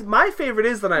 No. My favorite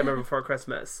is The Nightmare Before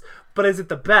Christmas. But is it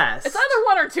the best? It's either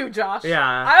one or two, Josh. Yeah.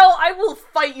 I will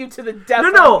fight you to the death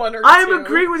on one or two. I'm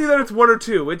agreeing with you that it's one or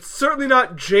two. It's certainly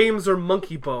not James or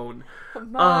Monkey Bone.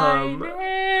 My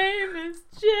name is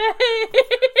James.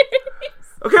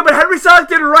 Okay, but Henry Selick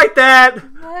didn't write that.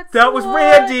 That was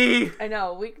Randy. I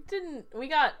know. We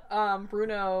got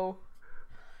Bruno.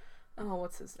 Oh,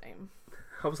 what's his name?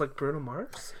 I was like, Bruno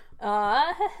Mars?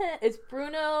 It's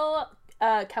Bruno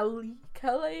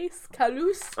Calais,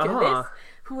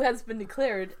 who has been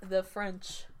declared the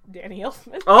French Danny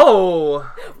Elfman.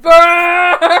 Oh! Burn!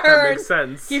 That makes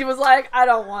sense. He was like, I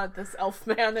don't want this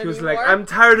Elfman anymore. He was like, I'm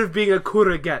tired of being a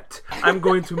courgette. I'm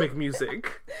going to make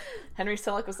music. Henry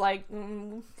Selick was like,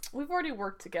 we've already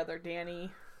worked together,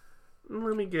 Danny.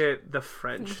 Let me get the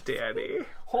French Danny.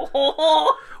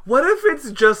 What if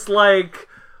it's just like...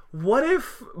 What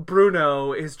if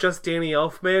Bruno is just Danny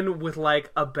Elfman with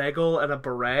like a bagel and a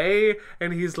beret,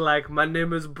 and he's like, my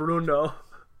name is Bruno.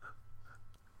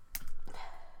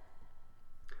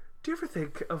 Do you ever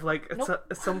think of, like, Nope.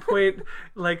 at some point,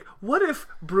 like, what if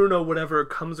Bruno, whatever,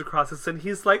 comes across this and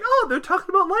he's like, oh, they're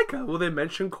talking about Laika. Will they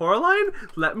mention Coraline?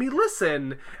 Let me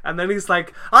listen. And then he's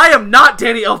like, I am not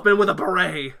Danny Elfman with a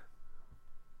beret.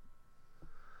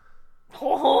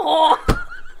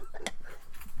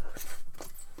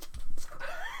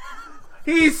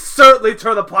 He's certainly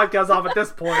turned the podcast off at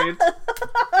this point.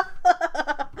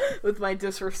 With my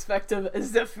disrespect of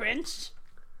the French.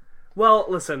 Well,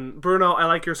 listen, Bruno, I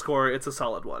like your score. It's a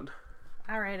solid one.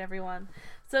 All right, everyone.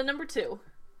 So number 2.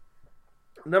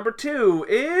 Number 2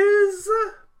 is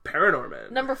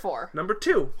Paranorman. Number 4. Number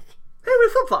 2. Hey, we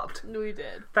flip-flopped. We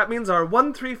did. That means our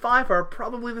 1, 3, 5 are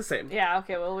probably the same. Yeah,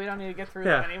 okay, well, we don't need to get through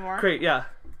them anymore. Great, yeah.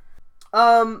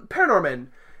 Paranorman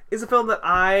is a film that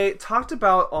I talked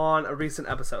about on a recent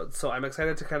episode, so I'm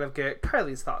excited to kind of get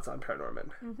Kylie's thoughts on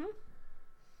Paranorman. Mm-hmm.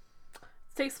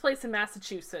 It takes place in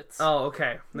Massachusetts. Oh,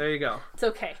 okay. There you go. It's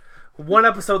okay. 1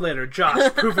 episode later,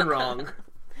 Josh, proven wrong.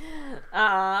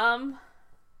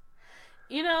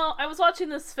 You know, I was watching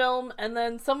this film, and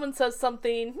then someone says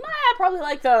something, probably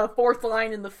like the 4th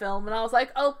line in the film, and I was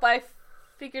like, oh, I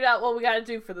figured out what we gotta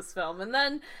do for this film. And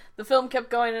then the film kept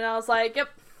going, and I was like, yep.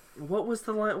 What was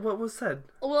the line? What was said?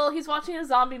 Well, he's watching a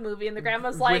zombie movie, and the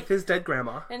grandma's like... With his dead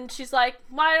grandma. And she's like,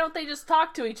 why don't they just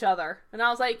talk to each other? And I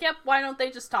was like, yep, why don't they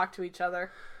just talk to each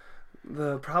other?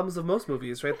 The problems of most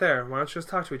movies right there. Why don't you just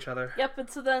talk to each other? Yep, and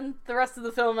so then the rest of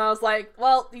the film, I was like,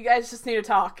 well, you guys just need to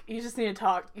talk. You just need to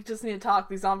talk. You just need to talk.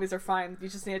 These zombies are fine. You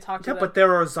just need to talk to them. Yeah, but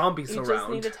there are zombies you around. You just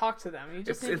need to talk to them. You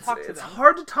just need to talk to them. It's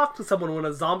hard to talk to someone when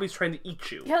a zombie's trying to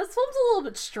eat you. Yeah, this film's a little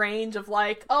bit strange of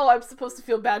like, oh, I'm supposed to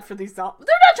feel bad for these zombies.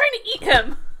 They're not trying to eat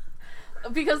him!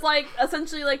 Because, like,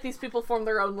 essentially, like, these people form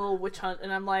their own little witch hunt,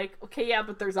 and I'm like, okay, yeah,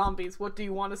 but they're zombies. What do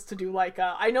you want us to do? Like,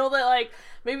 I know that, like,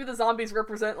 maybe the zombies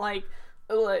represent, like,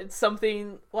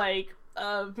 something, like,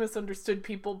 misunderstood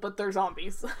people, but they're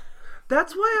zombies.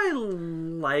 That's why I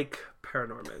like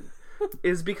Paranorman,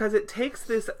 is because it takes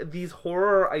these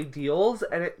horror ideals,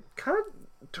 and it kind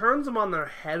of turns them on their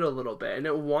head a little bit, and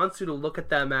it wants you to look at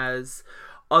them as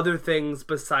other things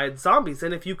besides zombies.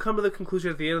 And if you come to the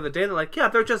conclusion at the end of the day, they're like, yeah,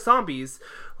 they're just zombies,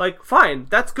 like, fine,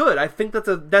 that's good. I think that's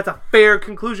a fair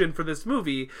conclusion for this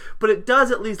movie, but it does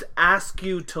at least ask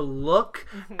you to look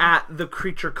at the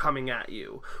creature coming at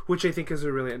you, which I think is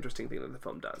a really interesting thing that the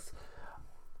film does.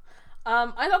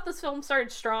 I thought this film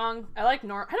started strong. I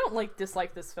don't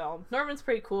dislike this film. Norman's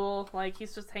pretty cool. Like,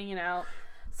 he's just hanging out.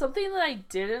 Something that I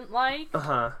didn't like.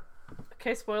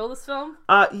 Can I spoil this film?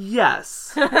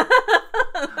 Yes.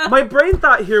 My brain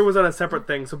thought here was on a separate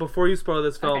thing, so before you spoil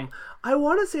this film, okay. I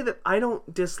want to say that I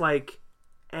don't dislike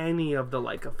any of the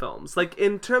Laika films. Like,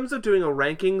 in terms of doing a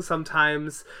ranking,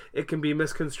 sometimes it can be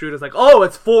misconstrued as like, oh,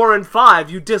 it's 4 and 5,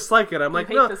 you dislike it. I'm like,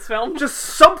 no, this film? Just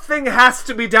something has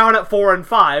to be down at 4 and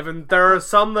 5, and there are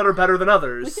some that are better than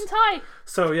others. We can tie.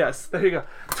 So yes, there you go.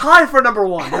 Tie for number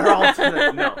 1. They're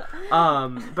all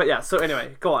no. But yeah. So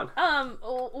anyway, go on.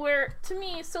 Where to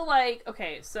me, so like,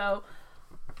 okay, so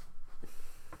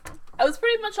I was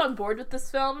pretty much on board with this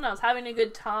film, and I was having a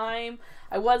good time.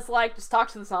 I was like, just talk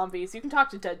to the zombies. You can talk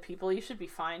to dead people. You should be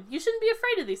fine. You shouldn't be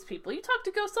afraid of these people. You talk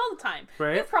to ghosts all the time.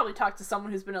 Right. You've probably talked to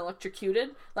someone who's been electrocuted,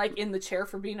 like in the chair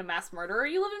for being a mass murderer.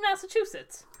 You live in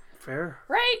Massachusetts. Fair.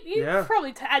 Right? You've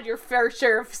probably had your fair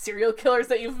share of serial killers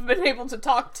that you've been able to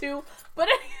talk to. But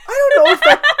I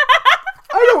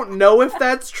don't know if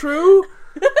that's true.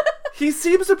 He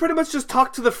seems to pretty much just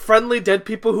talk to the friendly dead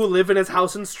people who live in his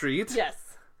house and street. Yes.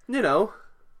 You know.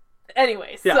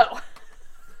 Anyway, yeah.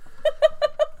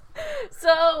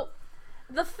 So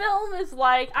the film is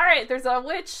like, alright, there's a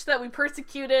witch that we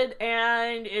persecuted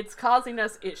and it's causing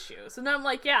us issues. And I'm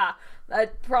like, yeah,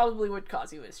 that probably would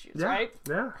cause you issues, right?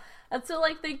 Yeah. And so,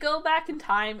 like, they go back in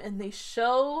time and they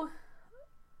show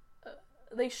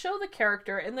the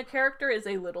character, and the character is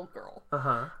a little girl.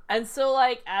 And so,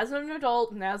 like, as an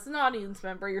adult and as an audience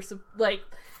member, you're, like,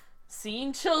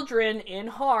 seeing children in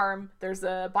harm, there's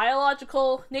a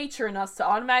biological nature in us to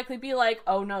automatically be like,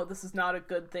 oh no, this is not a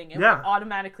good thing, and we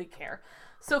automatically care.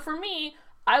 So for me,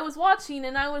 I was watching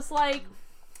and I was like,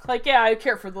 yeah, I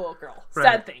care for the little girl. Right.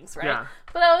 Sad things, right? Yeah.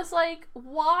 But I was like,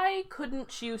 why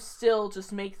couldn't you still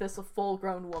just make this a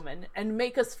full-grown woman and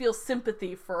make us feel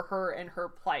sympathy for her and her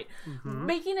plight?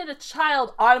 Making it a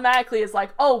child automatically is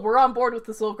like, oh, we're on board with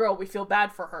this little girl. We feel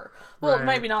bad for her. Well,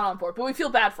 maybe not on board, but we feel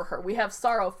bad for her. We have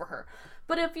sorrow for her.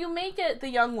 But if you make it the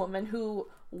young woman who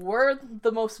were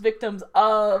the most victims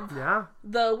of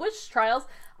the witch trials,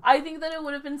 I think that it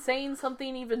would have been saying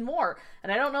something even more.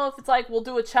 And I don't know if it's like, we'll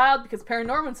do a child because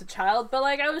Paranorman's a child, but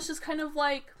like, I was just kind of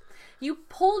like, you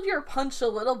pulled your punch a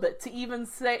little bit to even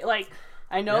say, like,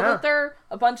 I know that they're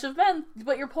a bunch of men,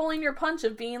 but you're pulling your punch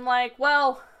of being like,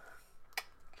 well,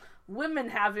 women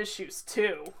have issues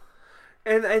too.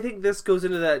 And I think this goes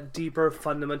into that deeper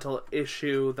fundamental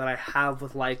issue that I have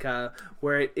with Laika,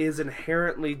 where it is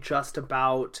inherently just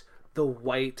about the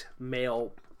white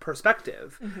male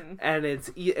perspective. Mm-hmm. And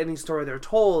it's any story they're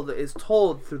told is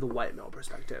told through the white male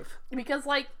perspective. Because,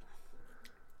 like,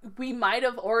 we might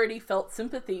have already felt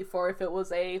sympathy for if it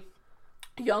was a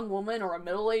young woman or a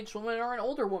middle-aged woman or an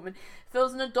older woman. If it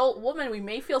was an adult woman, we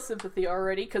may feel sympathy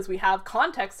already because we have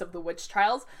context of the witch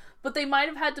trials, but they might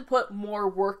have had to put more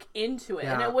work into it.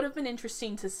 Yeah. And it would have been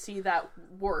interesting to see that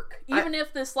work. Even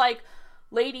if this, like,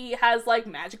 lady has, like,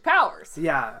 magic powers.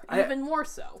 Yeah. Even more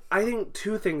so. I think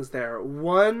two things there.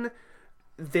 One,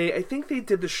 I think they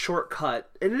did the shortcut,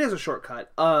 and it is a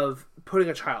shortcut, of putting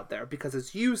a child there. Because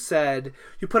as you said,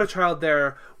 you put a child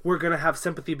there, we're going to have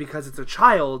sympathy because it's a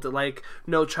child. Like,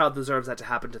 no child deserves that to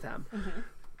happen to them. Mm-hmm.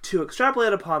 To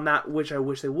extrapolate upon that, which I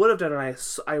wish they would have done, and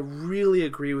I really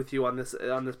agree with you on this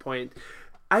point.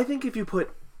 I think if you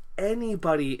put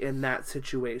anybody in that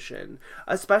situation,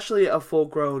 especially a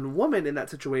full-grown woman in that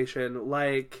situation,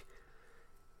 like,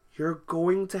 you're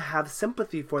going to have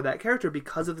sympathy for that character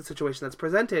because of the situation that's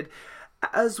presented,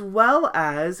 as well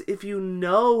as if you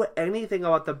know anything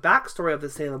about the backstory of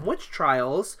the Salem witch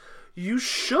trials, you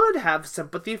should have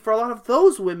sympathy for a lot of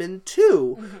those women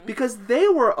too, mm-hmm. because they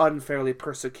were unfairly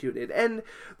persecuted. And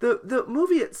the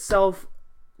movie itself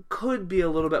could be a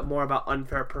little bit more about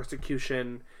unfair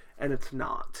persecution, and it's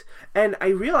not. And I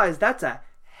realize that's a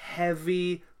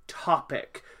heavy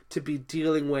topic to be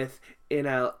dealing with in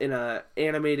a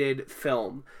animated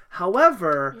film.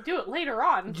 However, you do it later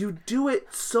on. You do it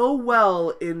so well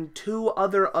in two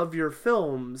other of your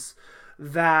films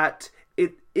that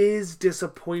it is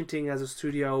disappointing as a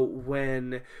studio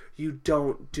when you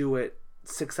don't do it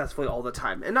successfully all the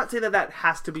time. And not say that that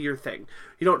has to be your thing.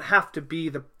 You don't have to be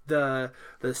the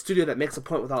studio that makes a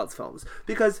point with all its films.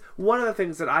 Because one of the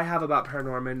things that I have about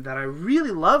Paranorman that I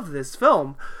really love this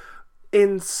film,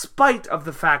 in spite of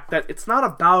the fact that it's not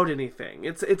about anything.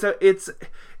 It's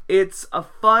a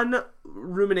fun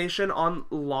rumination on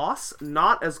loss,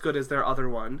 not as good as their other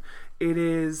one. It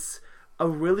is a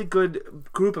really good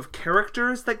group of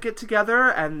characters that get together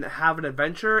and have an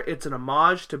adventure. It's an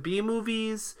homage to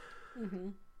B-movies. Mm-hmm.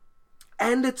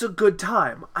 And it's a good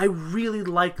time. I really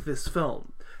like this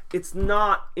film. It's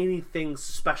not anything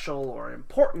special or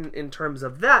important in terms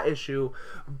of that issue,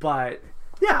 but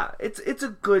yeah, it's a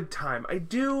good time. I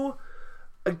do,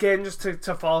 again, just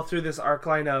to follow through this arc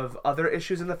line of other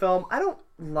issues in the film, I don't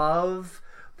love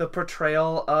the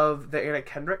portrayal of the Anna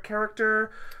Kendrick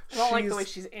character. I don't like the way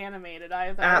she's animated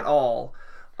either. At all.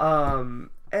 And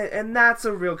that's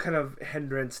a real kind of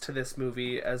hindrance to this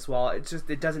movie as well.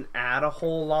 It doesn't add a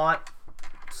whole lot.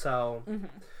 So, mm-hmm.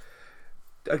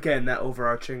 Again, that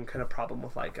overarching kind of problem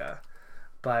with Laika.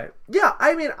 But yeah,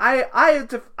 I mean, I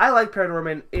like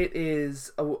Paranorman. It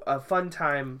is a fun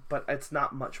time, but it's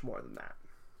not much more than that.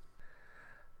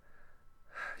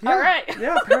 Yeah, all right.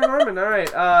 Yeah, Paranorman. All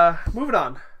right. Moving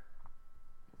on.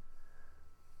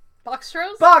 Box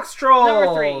Trolls? Box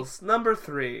Trolls! Number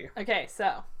 3. Okay,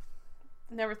 so.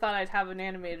 Never thought I'd have an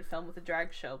animated film with a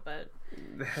drag show, but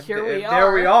here we are.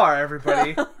 There we are,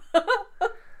 everybody.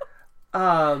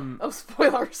 Oh,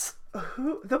 spoilers.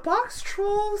 The Box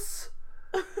Trolls?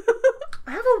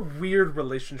 I have a weird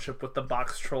relationship with the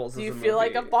Box Trolls. Do you feel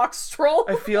like a box troll?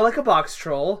 I feel like a box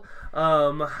troll. I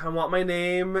want my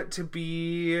name to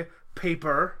be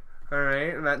paper.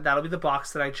 Alright, and that'll be the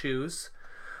box that I choose.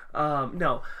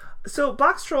 No. So,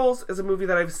 Box Trolls is a movie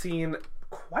that I've seen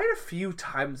quite a few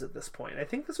times at this point. I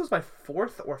think this was my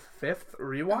 4th or 5th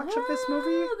rewatch of this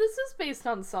movie. This is based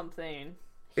on something.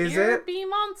 Is Here it? Be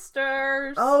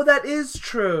Monsters. Oh, that is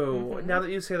true. Mm-hmm. Now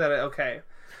that you say that, okay.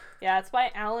 Yeah, it's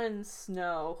by Alan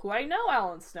Snow. Who I know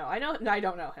Alan Snow. I don't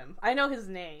know him. I know his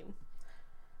name.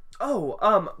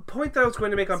 Oh, point that I was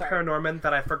going to make on Paranorman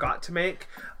that I forgot to make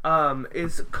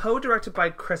is co-directed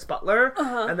by Chris Butler.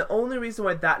 Uh-huh. And the only reason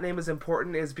why that name is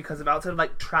important is because of outside of,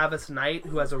 like, Travis Knight,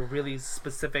 who has a really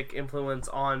specific influence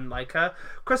on Laika,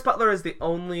 Chris Butler is the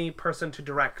only person to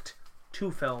direct 2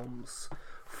 films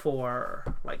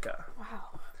for Laika.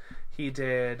 Wow. He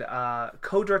did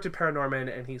co-directed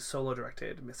Paranorman, and he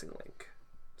solo-directed Missing Link.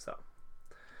 So,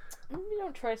 maybe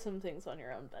don't try some things on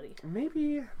your own, buddy.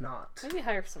 Maybe not. Maybe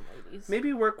hire some ladies.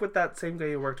 Maybe work with that same guy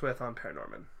you worked with on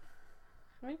Paranorman.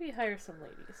 Maybe hire some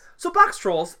ladies. So Box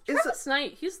Trolls is Travis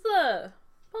Knight. He's the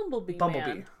Bumblebee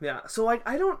man. Yeah. So I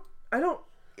don't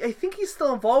I think he's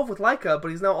still involved with Laika, but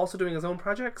he's now also doing his own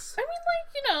projects. I mean,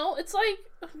 it's like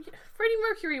Freddie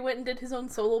Mercury went and did his own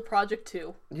solo project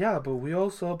too. Yeah, but we all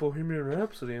saw Bohemian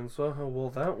Rhapsody and saw how well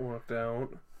that worked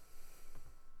out.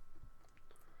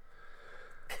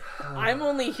 I'm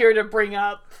only here to bring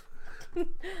up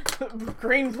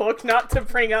Green Book, not to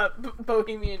bring up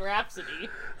Bohemian Rhapsody.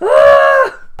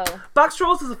 Box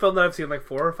Trolls is a film that I've seen like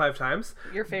 4 or 5 times.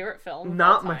 Your favorite film?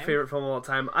 Not my favorite film of all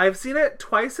time. I've seen it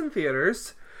twice in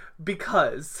theaters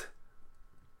because,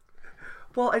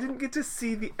 well, I didn't get to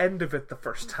see the end of it the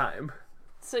first time.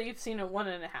 So you've seen it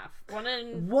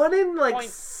 1.5. One in like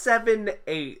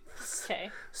 7/8. Okay.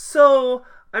 So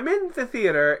I'm in the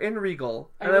theater in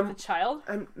Regal. Are you with a child?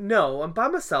 I'm by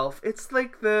myself. It's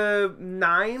like the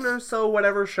 9 or so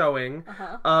whatever showing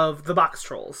of the Box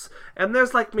Trolls. And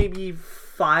there's like maybe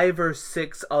 5 or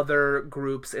 6 other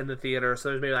groups in the theater, so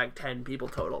there's maybe like 10 people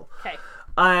total. Okay.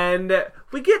 And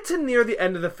we get to near the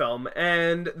end of the film,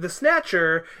 and the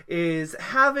Snatcher is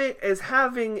having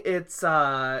its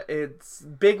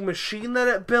big machine that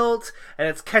it built, and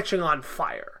it's catching on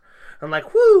fire. I'm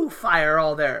like, woo, fire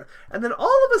all there. And then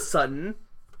all of a sudden,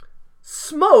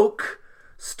 smoke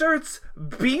starts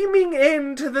beaming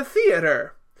into the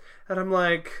theater. And I'm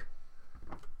like,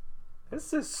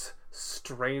 is this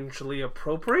strangely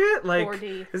appropriate? Like,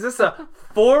 4D. Is this a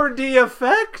 4D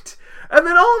effect? And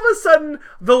then all of a sudden,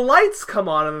 the lights come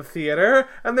on in the theater,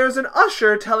 and there's an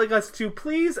usher telling us to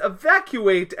please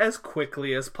evacuate as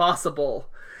quickly as possible.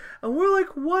 And we're like,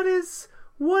 what is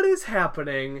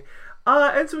happening?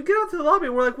 And so we get out to the lobby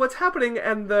and we're like, what's happening?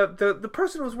 And the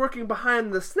person who's working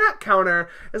behind the snack counter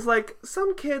is like,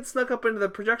 some kid snuck up into the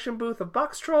projection booth of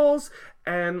Box Trolls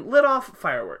and lit off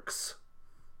fireworks.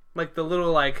 Like the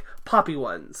little, like, poppy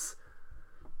ones.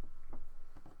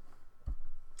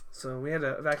 So we had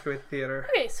to evacuate the theater.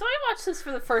 Okay, so I watched this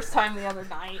for the first time the other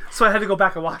night. So I had to go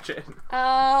back and watch it.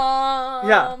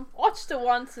 Yeah. Watched it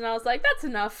once and I was like, that's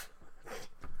enough.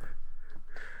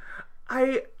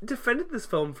 I defended this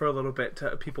film for a little bit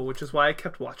to people, which is why I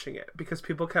kept watching it. Because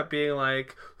people kept being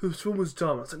like, this film was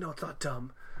dumb. I was like, no, it's not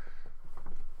dumb.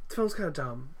 This film's kind of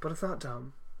dumb, but it's not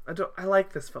dumb. I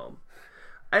like this film.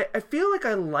 I feel like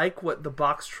I like what the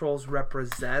Box Trolls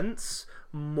represents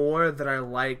more than I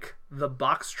like the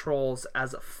Box Trolls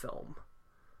as a film.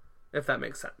 If that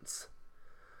makes sense.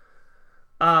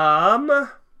 Why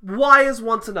is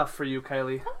once enough for you,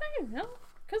 Kylie? I don't know.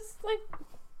 Because, like,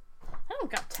 I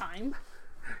don't got time.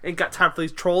 Ain't got time for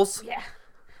these trolls? Yeah.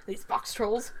 These Box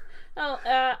Trolls. Oh,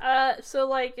 so,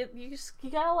 like, you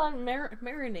gotta let them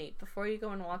marinate before you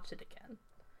go and watch it again.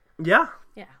 Yeah.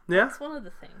 Yeah. Yeah. That's one of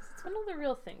the things. It's one of the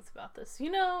real things about this.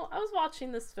 You know, I was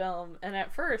watching this film, and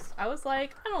at first, I was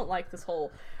like, I don't like this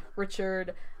whole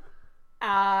Richard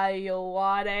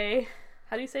Ayoade.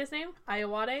 How do you say his name?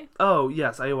 Ayoade? Oh,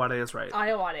 yes, Ayoade is right.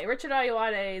 Ayoade. Richard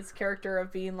Ayoade's character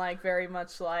of being, like, very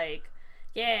much like,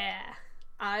 yeah,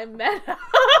 I'm meta.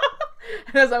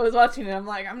 And as I was watching it, I'm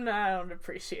like, I don't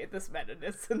appreciate this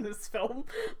meta-ness in this film.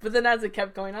 But then as it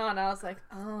kept going on, I was like,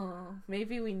 oh,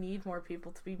 maybe we need more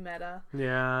people to be meta.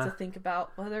 Yeah. To think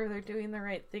about whether they're doing the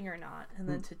right thing or not. And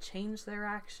then to change their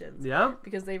actions. Yeah.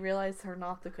 Because they realize they're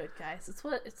not the good guys.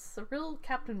 It's a real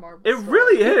Captain Marvel It story.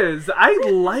 really is. I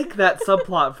like that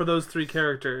subplot for those 3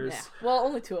 characters. Yeah. Well,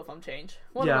 only 2 of them change.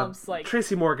 One of them's like...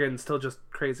 Tracy Morgan's still just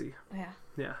crazy. Yeah.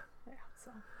 Yeah. So,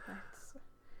 that's...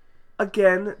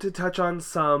 Again, to touch on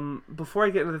some, before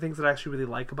I get into the things that I actually really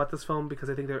like about this film,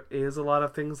 because I think there is a lot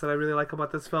of things that I really like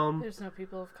about this film. There's no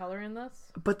people of color in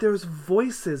this? But there's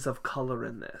voices of color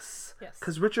in this. Yes.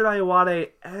 Because Richard Ayoade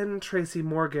and Tracy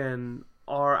Morgan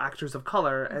are actors of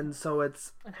color, and so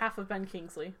it's... And half of Ben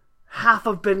Kingsley. Half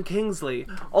of Ben Kingsley.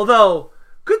 Although...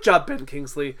 Good job, Ben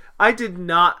Kingsley. I did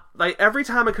not... Like, every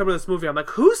time I come to this movie, I'm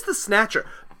like, who's the Snatcher?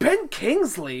 Ben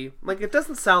Kingsley? Like, it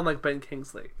doesn't sound like Ben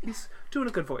Kingsley. He's doing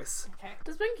a good voice. Okay.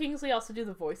 Does Ben Kingsley also do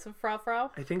the voice of Frau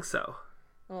Frau? I think so.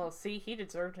 Well, see, he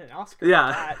deserved an Oscar Yeah.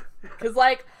 for that. Because,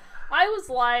 like, I was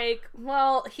like,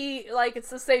 well, it's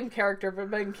the same character,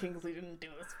 but Ben Kingsley didn't do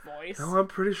his voice. No, I'm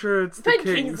pretty sure it's the Ben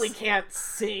Kings. Kingsley can't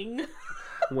sing.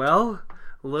 Well,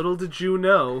 little did you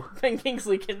know. Ben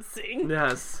Kingsley can sing.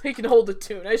 Yes. He can hold a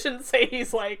tune. I shouldn't say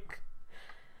he's like...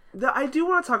 I do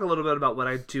want to talk a little bit about what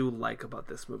I do like about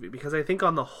this movie, because I think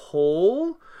on the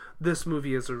whole, this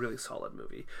movie is a really solid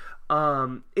movie.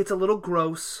 It's a little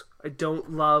gross. I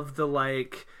don't love the,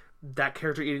 like, that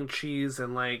character eating cheese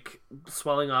and, like,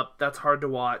 swelling up. That's hard to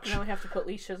watch. Now we have to put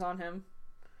leashes on him.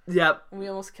 Yep. And we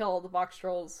almost kill all the Box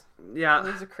Trolls. Yeah. And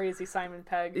there's a crazy Simon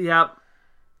Pegg. Yep.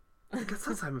 That's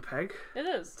not Simon Pegg. It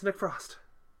is. It's Nick Frost.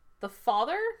 The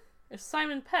father is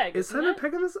Simon Pegg. Is isn't Simon it?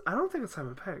 Pegg in this? I don't think it's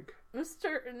Simon Pegg.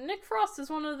 Mr. Nick Frost is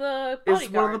one of the bodyguards. Is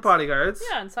one of the bodyguards.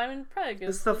 Yeah, and Simon Pegg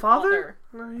is the father?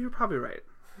 No, you're probably right.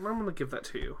 I'm gonna give that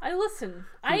to you. I listen.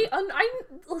 I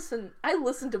listen. I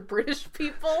listen to British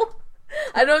people.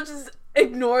 I don't just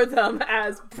ignore them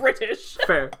as British.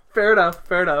 Fair enough.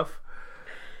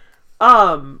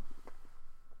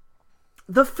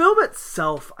 The film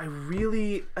itself, I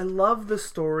love the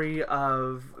story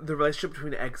of the relationship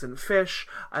between eggs and fish.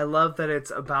 I love that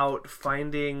it's about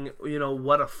finding,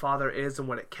 what a father is and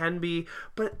what it can be.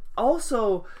 But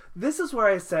also, this is where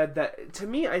I said that, to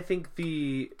me, I think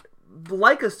the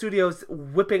Laika Studios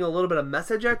whipping a little bit of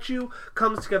message at you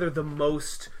comes together the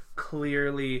most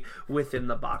clearly within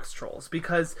the Box Trolls.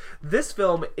 Because this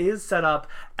film is set up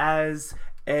as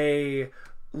a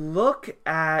look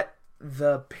at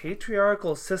the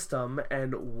patriarchal system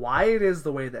and why it is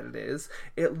the way that it is.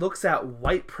 It looks at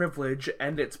white privilege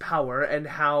and its power, and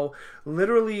how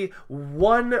literally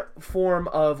one form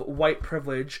of white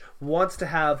privilege wants to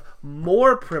have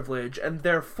more privilege and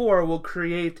therefore will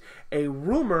create a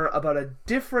rumor about a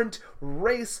different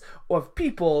race of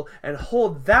people and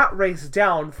hold that race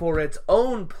down for its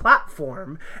own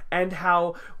platform, and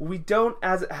how we don't,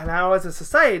 as a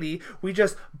society, we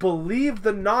just believe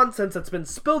the nonsense that's been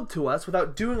spilled to us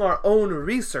without doing our own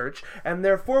research, and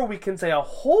therefore we can say a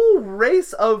whole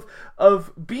race of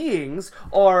beings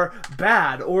are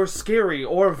bad or scary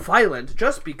or violent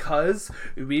just because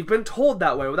we've been told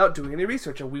that way without doing any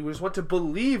research, and we just want to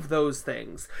believe those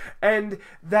things. And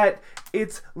that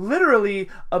it's literally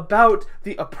about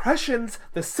the oppressions,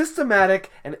 the systematic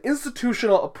and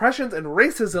institutional oppressions and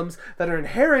racisms that are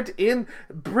inherent in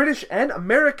British and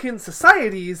American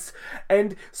societies,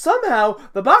 and somehow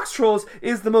The Box Trolls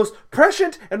is the most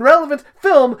prescient and relevant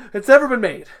film that's ever been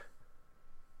made.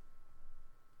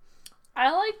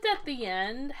 I liked at the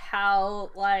end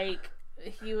how,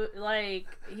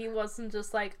 he wasn't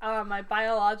just like, my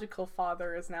biological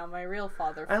father is now my real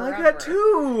father forever. I like that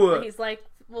too. But he's like,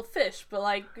 well, fish,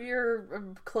 but you're a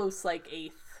close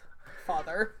eighth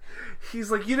father.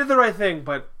 He's like, you did the right thing,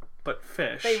 but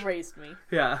fish. They raised me.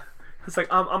 Yeah. It's like,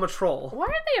 I'm a troll. Why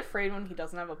are they afraid when he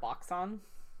doesn't have a box on?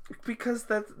 Because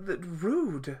that's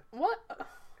rude. What?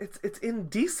 It's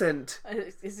indecent.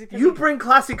 Is it you bring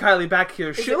Classy Kylie back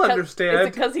here. She'll understand. Is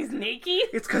it because he's naked?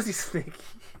 It's because he's naked.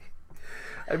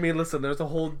 I mean, listen, there's a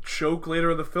whole joke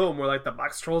later in the film where, the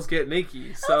Box Trolls get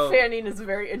naked, so... Fanning is a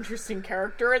very interesting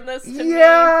character in this, to me.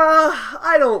 Yeah,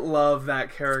 I don't love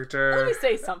that character. Let me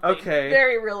say something. Okay.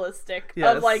 Very realistic.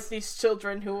 Yes. Of, these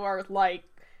children who are,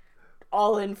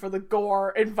 all in for the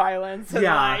gore and violence, and,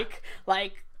 yeah.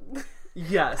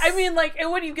 Yes. I mean,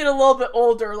 and when you get a little bit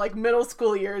older, middle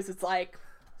school years, it's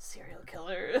serial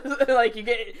killer. You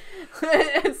get...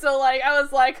 and so, I was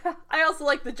I also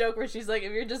like the joke where she's like,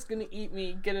 if you're just gonna eat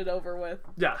me, get it over with.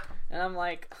 Yeah. And I'm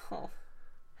like, oh,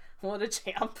 what a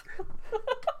champ.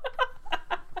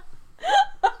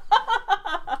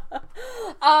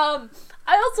 I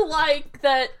also like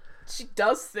that she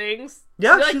does things.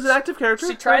 Yeah, she's an active character.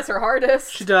 She tries her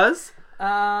hardest. She does.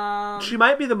 Um, She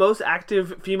might be the most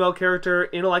active female character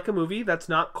in a movie that's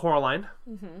not Coraline.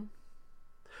 Mm-hmm.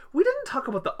 We didn't talk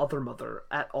about the other mother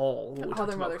at all. The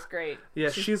other mother's great. Yeah,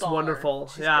 she's wonderful.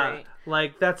 She's yeah,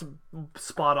 great. That's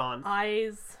spot on.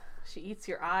 Eyes. She eats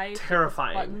your eyes.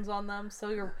 Terrifying. Buttons on them.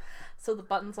 So the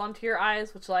buttons onto your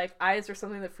eyes, which eyes are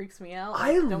something that freaks me out.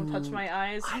 Don't touch my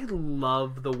eyes. I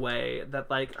love the way that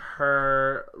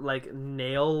her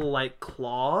nail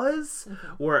claws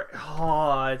were.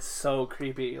 Oh, it's so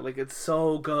creepy. It's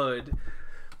so good.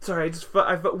 Sorry,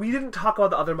 we didn't talk about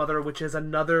the other mother, which is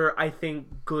another, I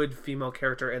think, good female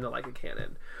character in the Laika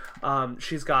canon.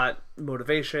 She's got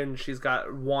motivation. She's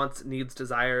got wants, needs,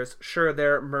 desires. Sure,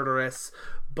 they're murderous,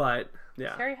 but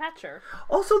yeah. Carrie Hatcher.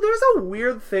 Also, there's a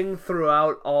weird thing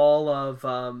throughout all of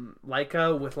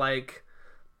Laika with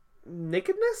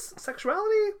nakedness,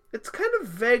 sexuality. It's kind of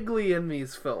vaguely in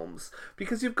these films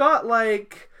because you've got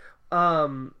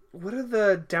what are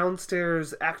the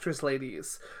downstairs actress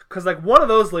ladies? Because one of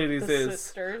those ladies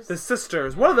is the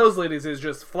sisters. One of those ladies is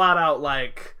just flat out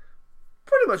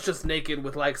pretty much just naked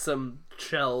with some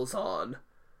shells on.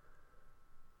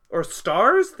 Or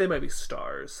stars? They might be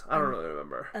stars. I don't really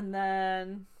remember. And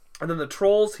then the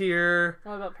trolls here.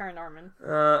 What about Paranorman?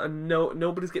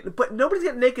 Nobody's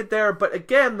getting naked there. But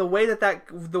again, the way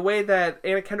that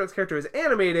Anna Kendrick's character is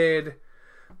animated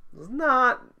is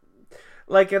not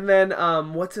and then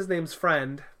what's his name's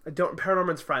friend?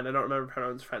 Paranorman's friend. I don't remember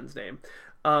Paranorman's friend's name.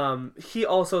 He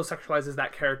also sexualizes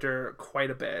that character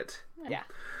quite a bit. Yeah.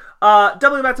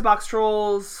 Doubling back to Box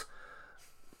Trolls.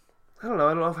 I don't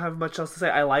know if I have much else to say.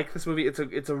 I like this movie.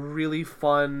 It's a really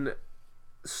fun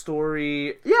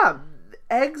story. Yeah,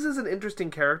 Eggs is an interesting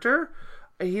character.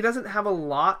 He doesn't have a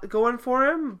lot going for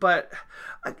him, but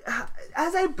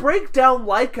as I break down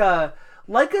Laika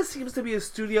seems to be a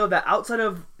studio that, outside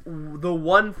of the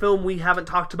one film we haven't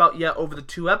talked about yet over the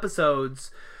 2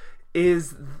 episodes,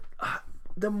 is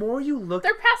the more you look...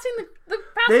 They're passing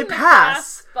They the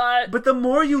pass, class, but the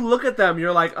more you look at them,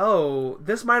 you're like, oh,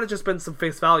 this might have just been some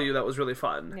face value that was really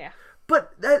fun. Yeah.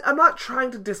 But I'm not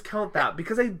trying to discount that,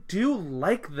 because I do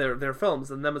like their films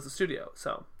and them as a studio,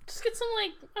 so... Just get some,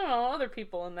 like, I don't know, other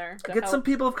people in there. Get some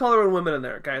people of color and women in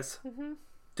there, guys. Mm-hmm.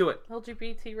 Do it.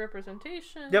 LGBT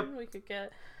representation. Yep. We could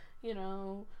get,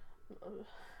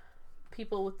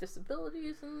 people with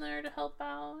disabilities in there to help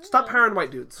out. Stop hiring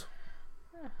white dudes.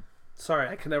 Yeah. Sorry,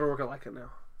 I can never work at Laika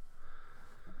now.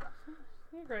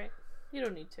 You're great. You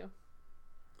don't need to.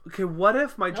 Okay, what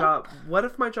if my job at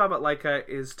Laika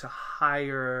is to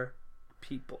hire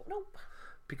people? Nope.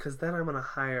 Because then I'm gonna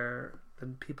hire the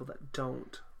people that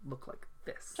don't look like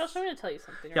this. Josh, I'm gonna tell you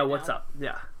something. Yeah, what's up?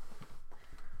 Yeah.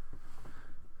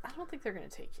 I don't think they're gonna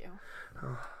take you.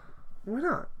 Oh, why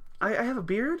not? I have a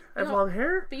beard. I have long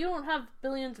hair. But you don't have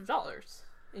billions of dollars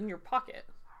in your pocket.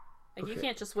 Like, you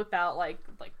can't just whip out like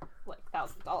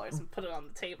 $1,000 and put it on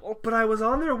the table. But I was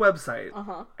on their website,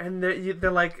 and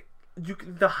they're like,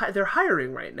 they're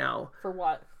hiring right now. For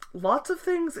what? Lots of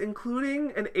things,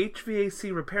 including an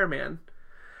HVAC repairman.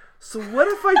 So what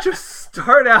if I just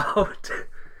start out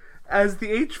as the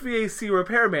HVAC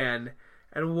repairman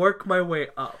and work my way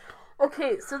up?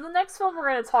 Okay, so the next film we're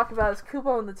going to talk about is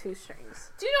Kubo and the Two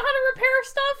Strings. Do you know how to repair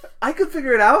stuff? I could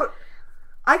figure it out.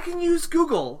 I can use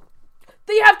Google.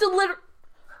 They have to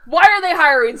Why are they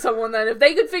hiring someone then? If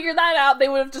they could figure that out, they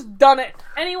would have just done it.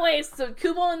 Anyways, so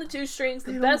Kubo and the Two Strings,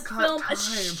 the best film.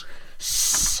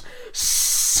 Shh.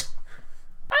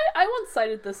 I once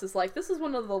cited this as this is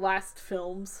one of the last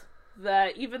films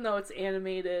that, even though it's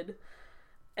animated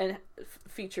and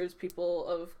features people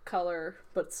of color,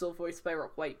 but still voiced by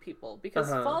white people. Because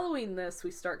following this,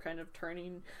 we start kind of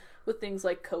turning with things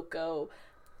like Coco,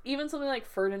 even something like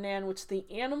Ferdinand, which the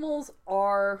animals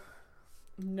are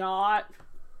not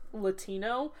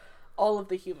Latino. All of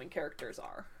the human characters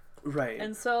are. Right.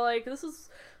 And so,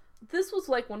 this was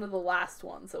one of the last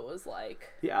ones that was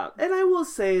Yeah, and I will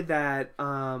say that,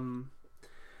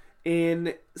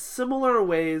 in similar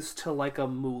ways to a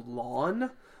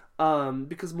Mulan,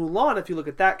 because Mulan, if you look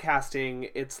at that casting,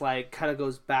 it's kind of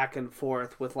goes back and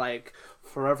forth with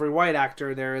for every white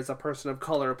actor there is a person of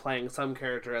color playing some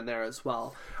character in there as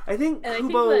well. I think I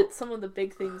think that some of the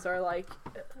big things are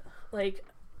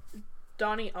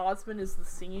Donny Osmond is the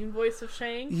singing voice of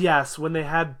Shang. Yes, when they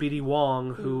had B.D.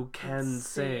 Wong who can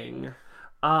sing.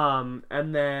 And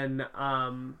then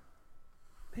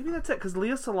maybe that's it, because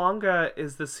Lea Salonga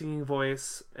is the singing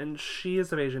voice, and she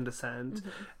is of Asian descent,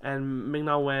 and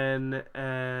Ming-Na Wen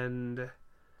and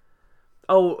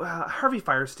Harvey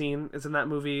Fierstein is in that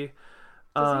movie.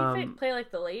 Does he play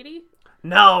the lady?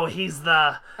 No, he's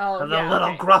the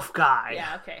little gruff guy.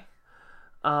 Yeah, okay.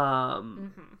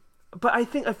 But I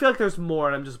feel like there's more,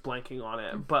 and I'm just blanking on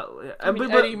it. But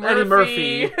Eddie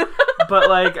Murphy. But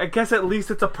I guess at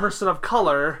least it's a person of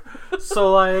color.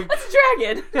 So it's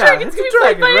Dragon. Yeah, Dragon's gonna be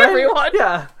played by everyone.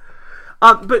 Yeah.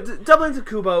 But doubling to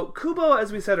Kubo,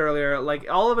 as we said earlier,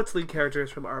 all of its lead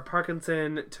characters, from Art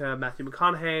Parkinson to Matthew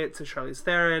McConaughey to Charlize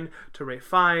Theron to Ralph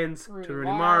Fiennes to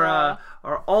Rooney Mara,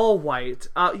 are all white.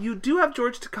 You do have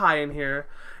George Takei in here,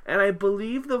 and I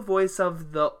believe the voice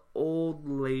of the old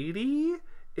lady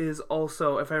is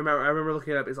also, if I remember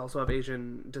looking it up, is also of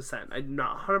Asian descent. I'm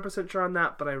not 100% sure on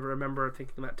that, but I remember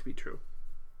thinking that to be true.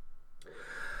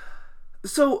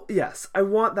 So, yes, I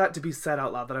want that to be said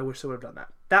out loud, that I wish they would have done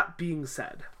that. That being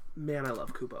said, man, I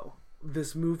love Kubo.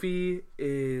 This movie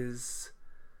is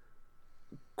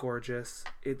gorgeous.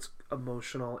 It's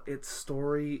emotional. Its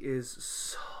story is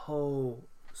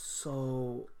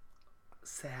so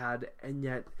sad and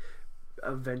yet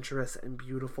adventurous and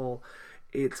beautiful.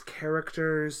 Its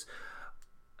characters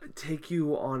take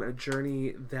you on a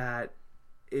journey that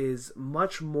is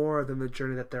much more than the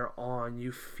journey that they're on.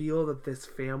 You feel that this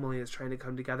family is trying to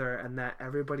come together, and that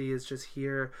everybody is just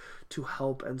here to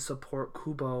help and support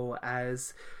Kubo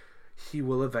as he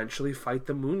will eventually fight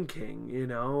the Moon King,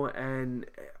 and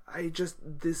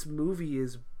this movie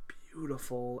is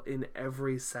beautiful in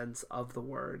every sense of the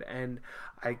word, and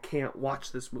I can't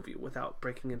watch this movie without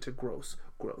breaking into gross,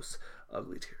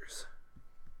 ugly tears.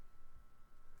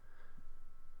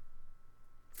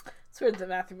 It's weird that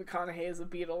Matthew McConaughey is a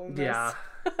beetle in this. Yeah.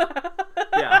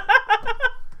 Yeah.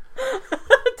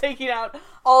 Taking out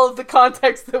all of the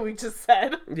context that we just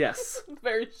said. Yes.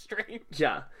 Very strange.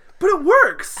 Yeah. But it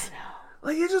works! I know.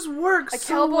 Like, it just works A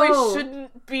so cowboy well.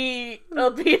 shouldn't be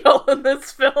a beetle in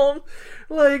this film.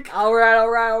 Like, Alright,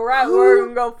 we're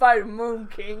gonna go fight a Moon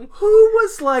King. who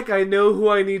was like, I know who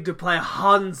I need to play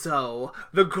Hanzo,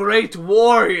 the great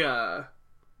warrior?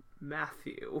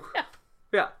 Matthew. Yeah.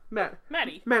 Yeah,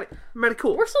 Maddie. Maddie,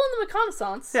 cool. We're still in the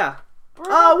reconnaissance. Yeah. We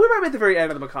might be at the very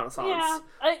end of the reconnaissance. Yeah.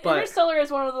 but- Interstellar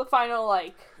is one of the final,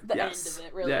 like, the Yes. end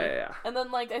of it, really. Yeah. And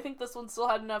then, like, I think this one still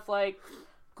had enough, like,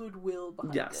 goodwill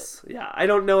behind it. Yes. Yeah. I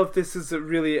don't know if this is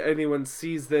really, anyone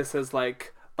sees this as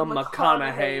like a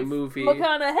McConaughey movie.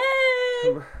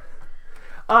 McConaughey!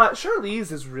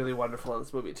 Charlize is really wonderful in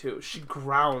this movie too. She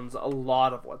grounds a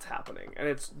lot of what's happening, and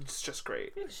it's just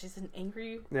great. She's an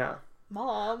angry Yeah.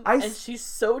 mom, I and s- she's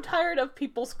so tired of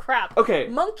people's crap. Okay.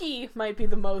 Monkey might be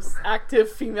the most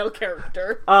active female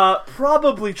character,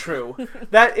 Probably true.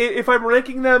 That if I'm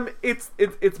ranking them, it's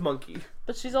Monkey.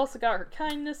 but she's also got her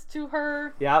kindness to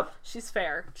her. Yep. She's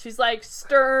fair. She's like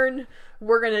stern.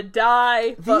 We're gonna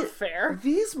die, but fair.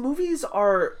 These movies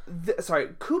are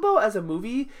Kubo as a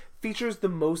movie features the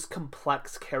most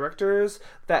complex characters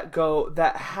that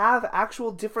have actual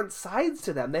different sides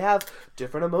to them. They have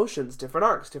different emotions, different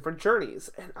arcs, different journeys,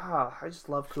 and I just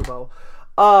love Kubo.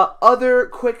 Other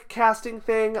quick casting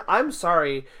thing, I'm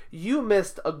sorry, you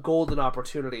missed a golden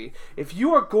opportunity. If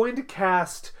you are going to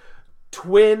cast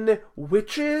twin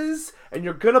witches and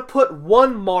you're gonna put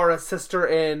one Mara sister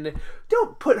in,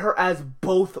 don't put her as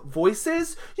both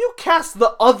voices. You cast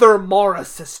the other Mara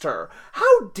sister.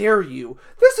 How dare you?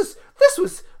 This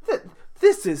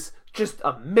is just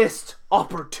a missed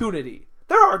opportunity.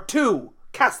 There are two.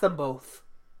 Cast them both.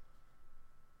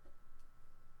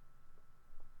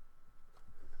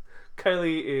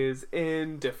 Kylie is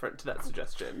indifferent to that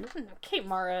suggestion. Kate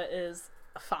Mara is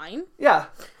fine Yeah.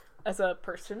 as a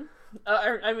person.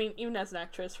 Even as an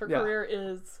actress, her Yeah. career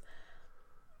is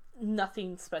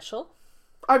nothing special.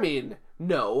 I mean,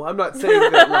 no, I'm not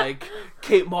saying that, like,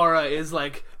 Kate Mara is,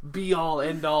 like, be-all,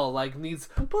 end-all, like, needs...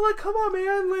 But, like, come on,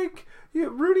 man, like,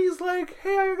 Rooney's like,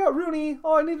 hey, I got Rooney.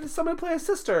 Oh, I needed someone to play a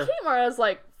sister. Kate Mara is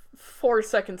like 4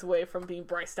 seconds away from being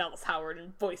Bryce Dallas Howard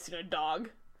and voicing a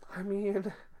dog. I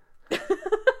mean...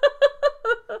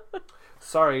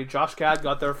 Sorry, Josh Gad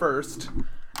got there first.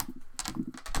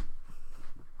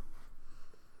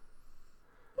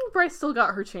 Bryce still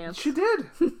got her chance. She did.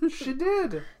 She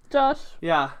did. Josh,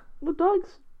 Yeah. the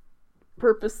dog's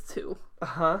purpose too.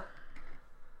 Uh-huh.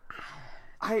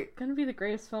 Gonna be the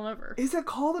greatest film ever. Is it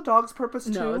called A Dog's Purpose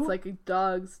too? No, it's like a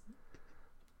dog's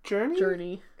Journey?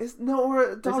 journey. Or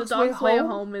A There's Dog's, a Dog's Way Way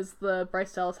Home? Home is the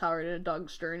Bryce Dallas Howard, and A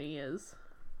Dog's Journey is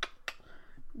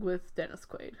with Dennis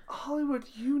Quaid. Hollywood,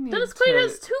 you need Dennis to... Quaid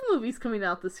has 2 movies coming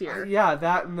out this year. Yeah,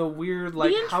 that and the weird,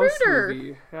 like, house Intruder.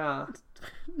 movie. Yeah.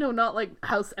 No, not like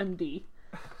House MD.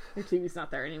 Your TV's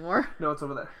not there anymore. No, it's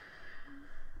over there.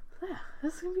 Yeah,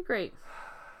 this is gonna be great.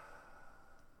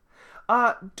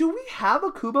 Do we have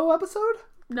a Kubo episode?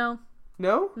 No,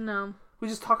 No? We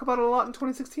just talk about it a lot in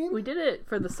 2016? we did it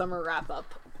for the summer wrap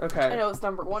up. Okay. I know it's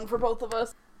number 1 for both of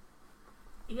us.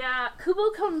 Yeah, Kubo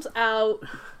comes out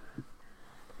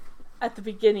at the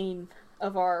beginning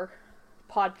of our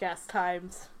podcast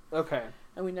times, Okay.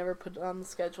 and we never put it on the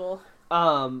schedule.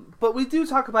 But we do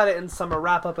talk about it in Summer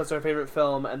Wrap-Up as our favorite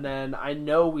film, and then I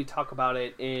know we talk about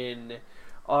it in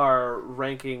our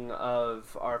ranking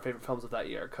of our favorite films of that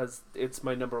year, because it's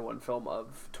my number 1 film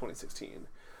of 2016.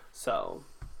 So,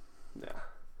 yeah.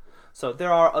 So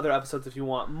there are other episodes if you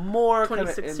want more.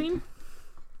 2016?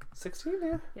 16,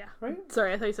 yeah. Yeah. Right?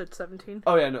 Sorry, I thought you said 17.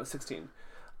 Oh, yeah, no, 16.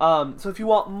 So if you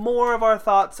want more of our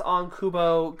thoughts on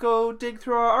Kubo, go dig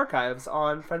through our archives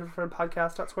on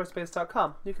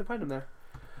friendofafriendpodcast.squarespace.com. You can find them there.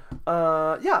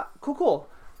 Yeah, cool.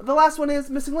 The last one is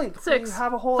Missing Link. 6. We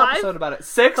have a whole 5? episode about it.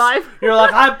 6? 5? You're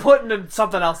like, I'm putting in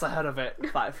something else ahead of it.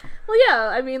 5. Well, yeah,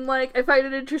 I mean, like, I find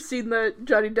it interesting that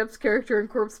Johnny Depp's character in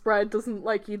Corpse Bride doesn't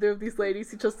like either of these ladies.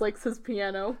 He just likes his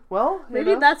piano. Well,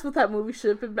 Maybe that's what that movie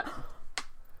should have been about.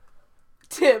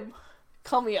 Tim,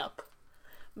 call me up.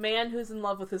 Man who's in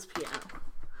love with his piano.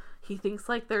 He thinks,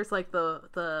 like, there's, like,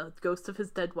 the ghost of his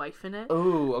dead wife in it.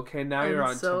 Oh, okay, now you're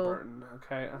on so- Tim Burton.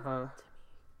 Okay, uh-huh.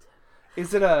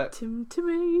 Is it a...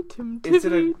 Is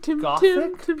it a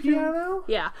gothic piano?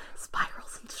 Yeah.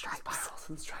 Spirals and stripes. Spirals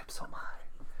and stripes, oh my.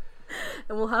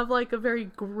 And we'll have, like, a very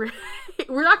great...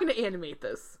 We're not going to animate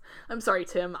this. I'm sorry,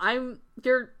 Tim.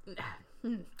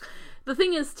 The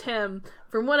thing is, Tim,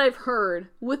 from what I've heard,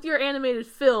 with your animated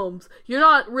films, you're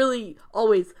not really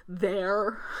always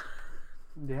there.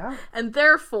 Yeah. And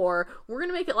therefore, we're going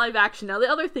to make it live action. Now, the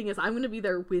other thing is, I'm going to be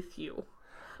there with you.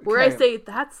 Where I Okay. say,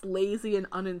 that's lazy and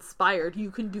uninspired.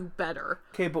 You can do better.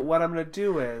 Okay, but what I'm going to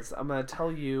do is, I'm going to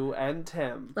tell you and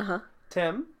Tim,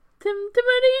 Tim? Tim,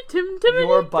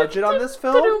 Your budget on this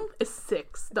film is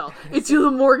 $6. It's the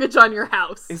mortgage on your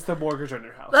house. is the mortgage on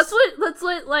your house. That's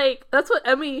what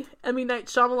Emmy Night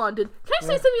Shyamalan did. Can I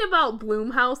say something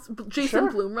about Jason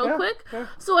Blum real quick? Yeah.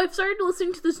 So I've started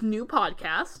listening to this new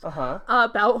podcast Uh-huh.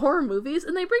 about horror movies,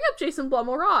 and they bring up Jason Blum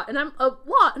a lot, and I'm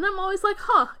always like,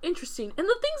 interesting. And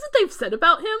the things that they've said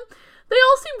about him, they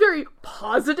all seem very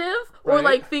positive, or Right.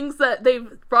 like things that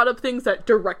they've brought up, things that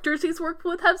directors he's worked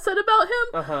with have said about him.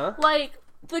 Uh-huh. Like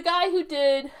the guy who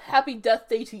did Happy Death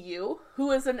Day to You,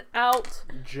 who is an out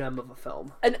Gem of a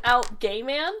film. gay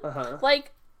man. Uh-huh.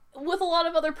 Like, with a lot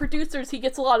of other producers, he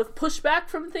gets a lot of pushback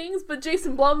from things, but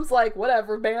Jason Blum's like,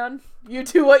 whatever, man. You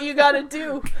do what you gotta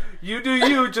do. You do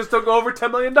you, just don't go over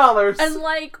 $10 million. And,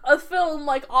 like, a film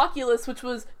like Oculus, which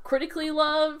was critically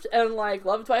loved and, like,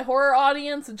 loved by horror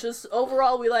audience, and just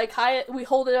overall we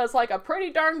hold it as, like, a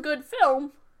pretty darn good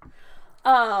film.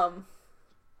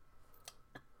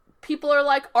 People are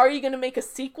like, are you gonna make a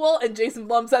sequel? And Jason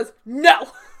Blum says, no!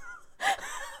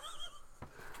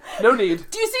 No need.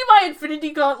 Do you see my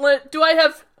Infinity Gauntlet? Do I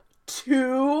have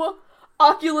 2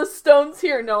 Oculus Stones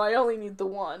here? No, I only need the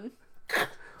 1.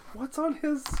 What's on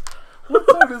his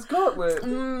gauntlet?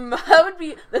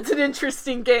 That's an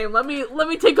interesting game. Let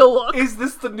me take a look. Is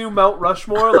this the new Mount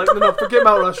Rushmore? Like, no, forget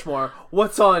Mount Rushmore.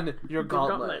 What's on your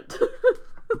gauntlet?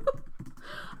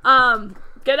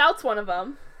 Get Out's one of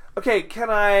them. Okay, can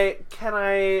I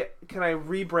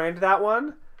rebrand that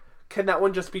one? Can that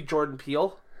one just be Jordan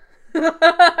Peele?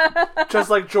 Just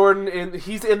like Jordan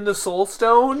he's in the Soul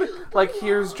Stone. Like,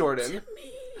 here's Jordan.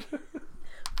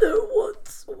 There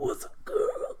once was a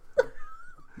girl.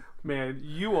 Man,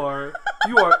 you are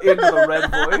into the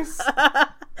red voice.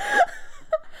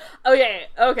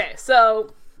 Okay,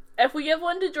 so if we give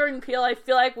one to Jordan Peele, I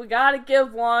feel like we gotta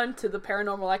give one to the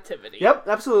Paranormal Activity. Yep,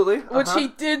 absolutely. Which he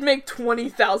did make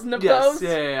 20,000 of yes, those.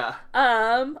 Yeah.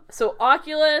 So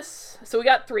Oculus, so we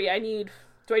got 3.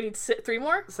 Do I need 3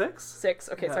 more? 6? 6.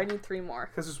 Okay, Yeah. so I need 3 more.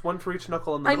 Because there's one for each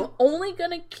knuckle in the I'm middle. only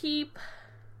gonna keep...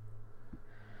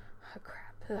 Oh,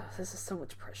 crap. Ugh, this is so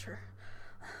much pressure.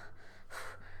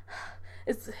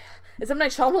 Is M.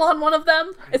 Night Shyamalan one of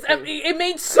them? It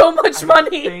made so much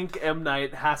money! I think M.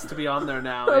 Night has to be on there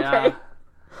now, Okay.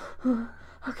 yeah.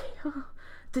 Okay.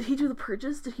 Did he do the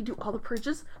Purges? Did he do all the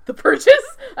Purges? The Purges?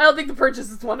 I don't think the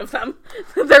Purges is one of them.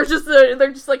 They're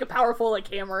just like a powerful like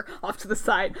hammer off to the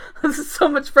side. This is so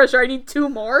much pressure. I need 2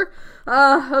 more.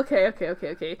 Okay.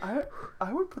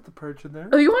 I would put the Purge in there.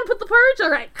 Oh, you want to put the Purge? All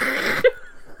right.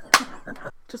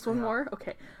 Just one more?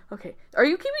 Okay. Are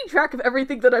you keeping track of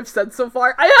everything that I've said so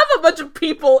far? I have a bunch of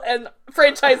people and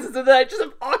franchises, and then I just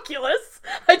have Oculus.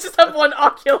 I just have one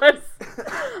Oculus.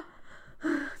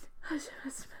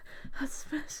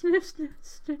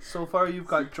 So far, you've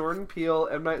got Jordan Peele,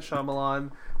 M. Night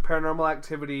Shyamalan, Paranormal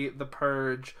Activity, The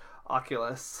Purge,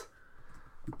 Oculus.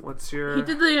 What's your... He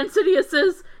did the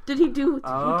Insidiouses. Did he do the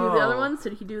other ones?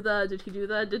 Did he do the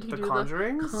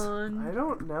Conjurings? I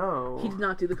don't know. He did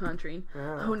not do the Conjuring.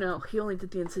 Yeah. Oh no, he only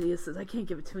did the Insidiouses. I can't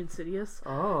give it to Insidious.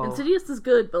 Oh. Insidious is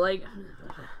good, but like...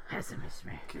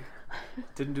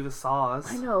 Didn't do the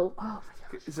Saws. I know. Oh my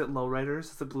god. Is it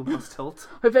Lowriders? Is it Blumhouse Tilt?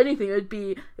 If anything, it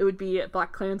would be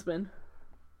Black Klansman.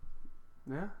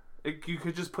 Yeah. You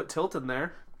could just put Tilt in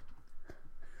there.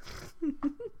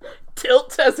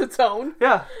 Tilt as its own.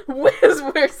 Yeah.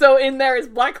 So in there is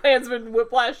Black Klansman,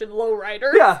 Whiplash, and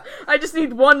Lowrider. Yeah. I just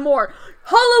need one more.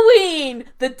 Halloween!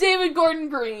 The David Gordon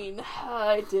Green.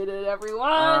 I did it,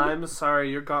 everyone. I'm sorry,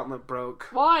 your gauntlet broke.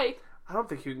 Why? I don't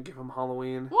think you can give him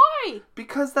Halloween. Why?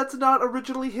 Because that's not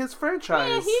originally his franchise.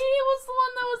 Yeah, he was the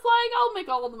one that was like, I'll make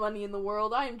all the money in the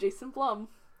world. I am Jason Blum.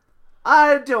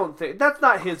 I don't think... That's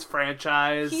not his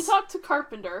franchise. He talked to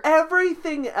Carpenter.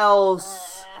 Everything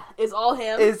else... Is all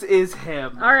him. Is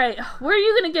him. Alright, where are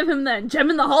you gonna give him then? Gem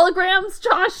and the Holograms,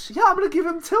 Josh? Yeah, I'm gonna give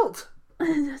him Tilt.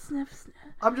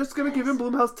 I'm just gonna give him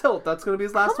Blumhouse Tilt. That's gonna be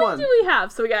his last How one. many do we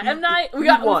have? So we got M. Night. We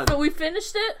got one. We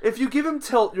finished it? If you give him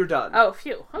Tilt, you're done. Oh,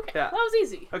 phew. Okay. Yeah. That was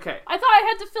easy. Okay. I thought I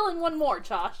had to fill in one more,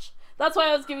 Josh. That's why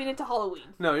I was giving it to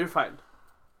Halloween. No, you're fine.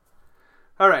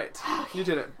 Alright. You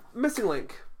did it. Missing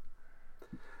Link.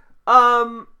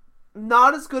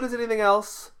 Not as good as anything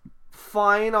else.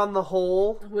 Fine on the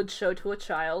whole. Would show to a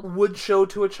child. Would show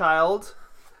to a child.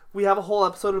 We have a whole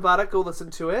episode about it. Go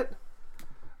listen to it.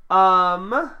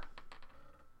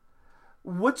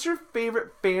 What's your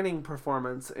favorite fanning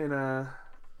performance in a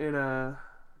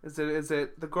is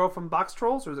it the girl from Box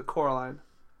Trolls or is it Coraline?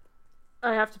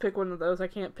 I have to pick one of those. I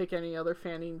can't pick any other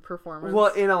fanning performance.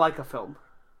 Well, in a Leica film.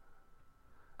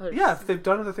 Yeah, if they've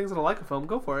done other things in a Leica film,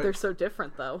 go for it. They're so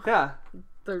different, though. Yeah.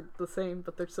 They're the same,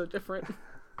 but they're so different.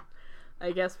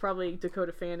 I guess probably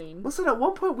Dakota Fanning. Listen, at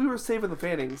one point we were saving the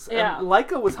Fannings, Yeah. and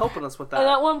Leica was helping us with that. And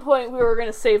at one point we were going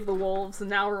to save the wolves, and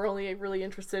now we're only really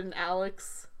interested in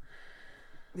Alex.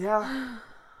 Yeah.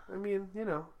 I mean, you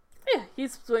know. Yeah,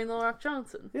 he's Dwayne The Rock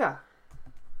Johnson. Yeah.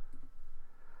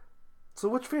 So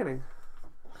which Fanning?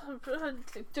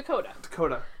 Dakota.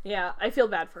 Dakota. Yeah, I feel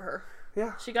bad for her.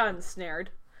 Yeah. She got ensnared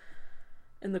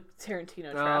in the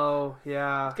Tarantino trap. Oh,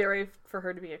 yeah. Get ready for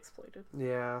her to be exploited.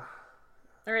 Yeah.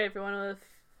 All right, everyone.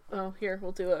 Here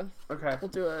we'll do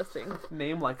a thing.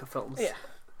 Name Leica Films. Yeah.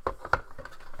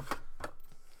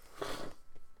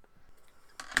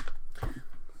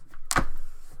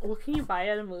 What can you buy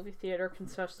at a movie theater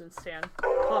concession stand?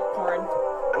 Popcorn,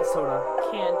 Soda.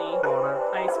 candy, Water.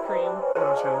 ice cream,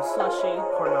 Nachos.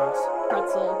 slushie, Corn dogs.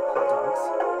 pretzel. Hot dogs.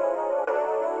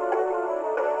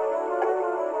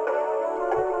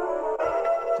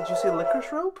 Did you say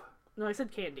licorice rope? No, I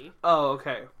said candy. Oh,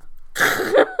 okay.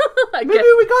 I Maybe guess.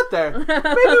 we got there.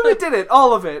 Maybe we did it.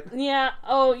 All of it. Yeah.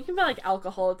 Oh, you can buy like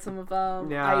alcohol at some of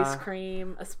them. Yeah. Ice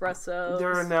cream, espressos.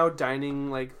 There are now dining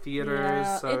theaters.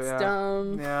 Yeah, so it's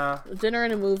dumb. Yeah. Dinner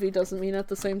and a movie doesn't mean at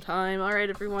the same time. All right,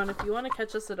 everyone. If you want to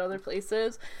catch us at other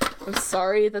places, I'm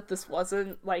sorry that this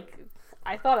wasn't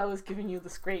I thought I was giving you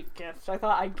this great gift. I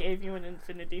thought I gave you an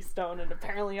Infinity Stone, and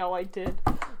apparently all I did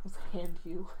was hand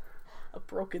you a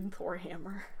broken Thor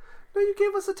hammer. No, you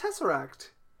gave us a tesseract.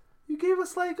 You gave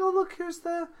us oh look, here's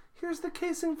the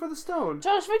casing for the stone.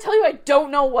 Josh, if I tell you I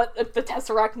don't know what the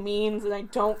Tesseract means, and I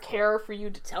don't care for you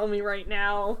to tell me right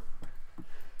now.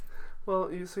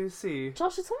 Well, you see.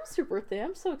 Josh, it's almost your birthday.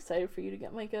 I'm so excited for you to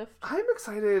get my gift. I'm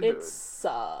excited. It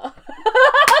sucks.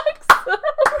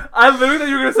 I literally thought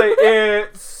you were gonna say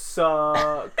it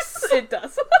sucks. It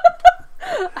does.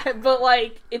 But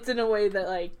it's in a way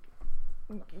that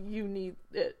you need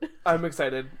it. I'm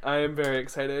excited. I am very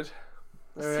excited.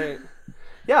 All right.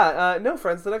 Yeah. No,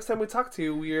 friends. The next time we talk to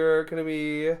you, we're gonna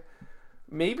be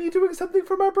maybe doing something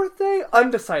for my birthday.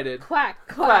 Undecided. Quack,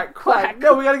 Quack, quack.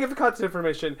 No, we gotta give the contact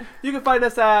information. You can find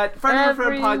us at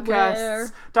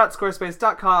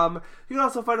friendofafriendpodcasts.squarespace.com. You can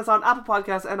also find us on Apple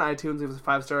Podcasts and iTunes. Leave us a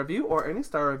 5-star review or any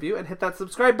star review and hit that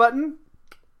subscribe button.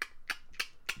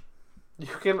 You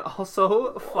can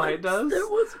also find us. There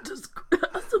wasn't a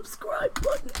subscribe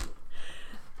button.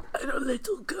 And a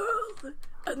little girl.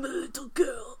 And the little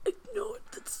girl ignored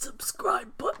the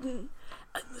subscribe button.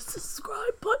 And the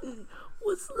subscribe button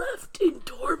was left in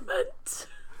torment.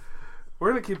 We're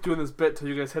gonna keep doing this bit till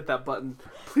you guys hit that button.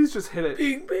 Please just hit it.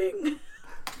 Bing, bing.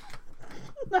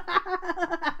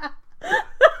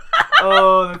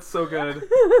 Oh, that's so good.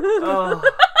 Oh.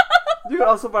 You can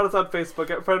also find us on Facebook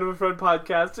at Friend of a Friend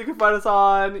Podcast. You can find us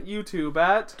on YouTube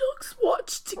at Ducks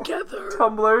Watch Together.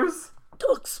 Tumblrs,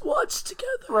 Ducks Watch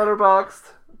Together.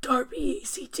 Letterboxd, Darby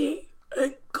ECT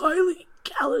and Kylie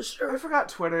Callisher. I forgot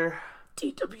Twitter.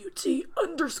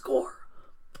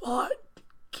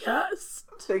 TWT_podcast.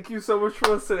 Thank you so much for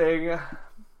listening.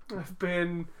 I've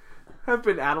been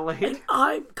Adelaide. And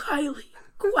I'm Kylie.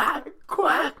 Quack,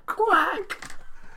 quack, quack.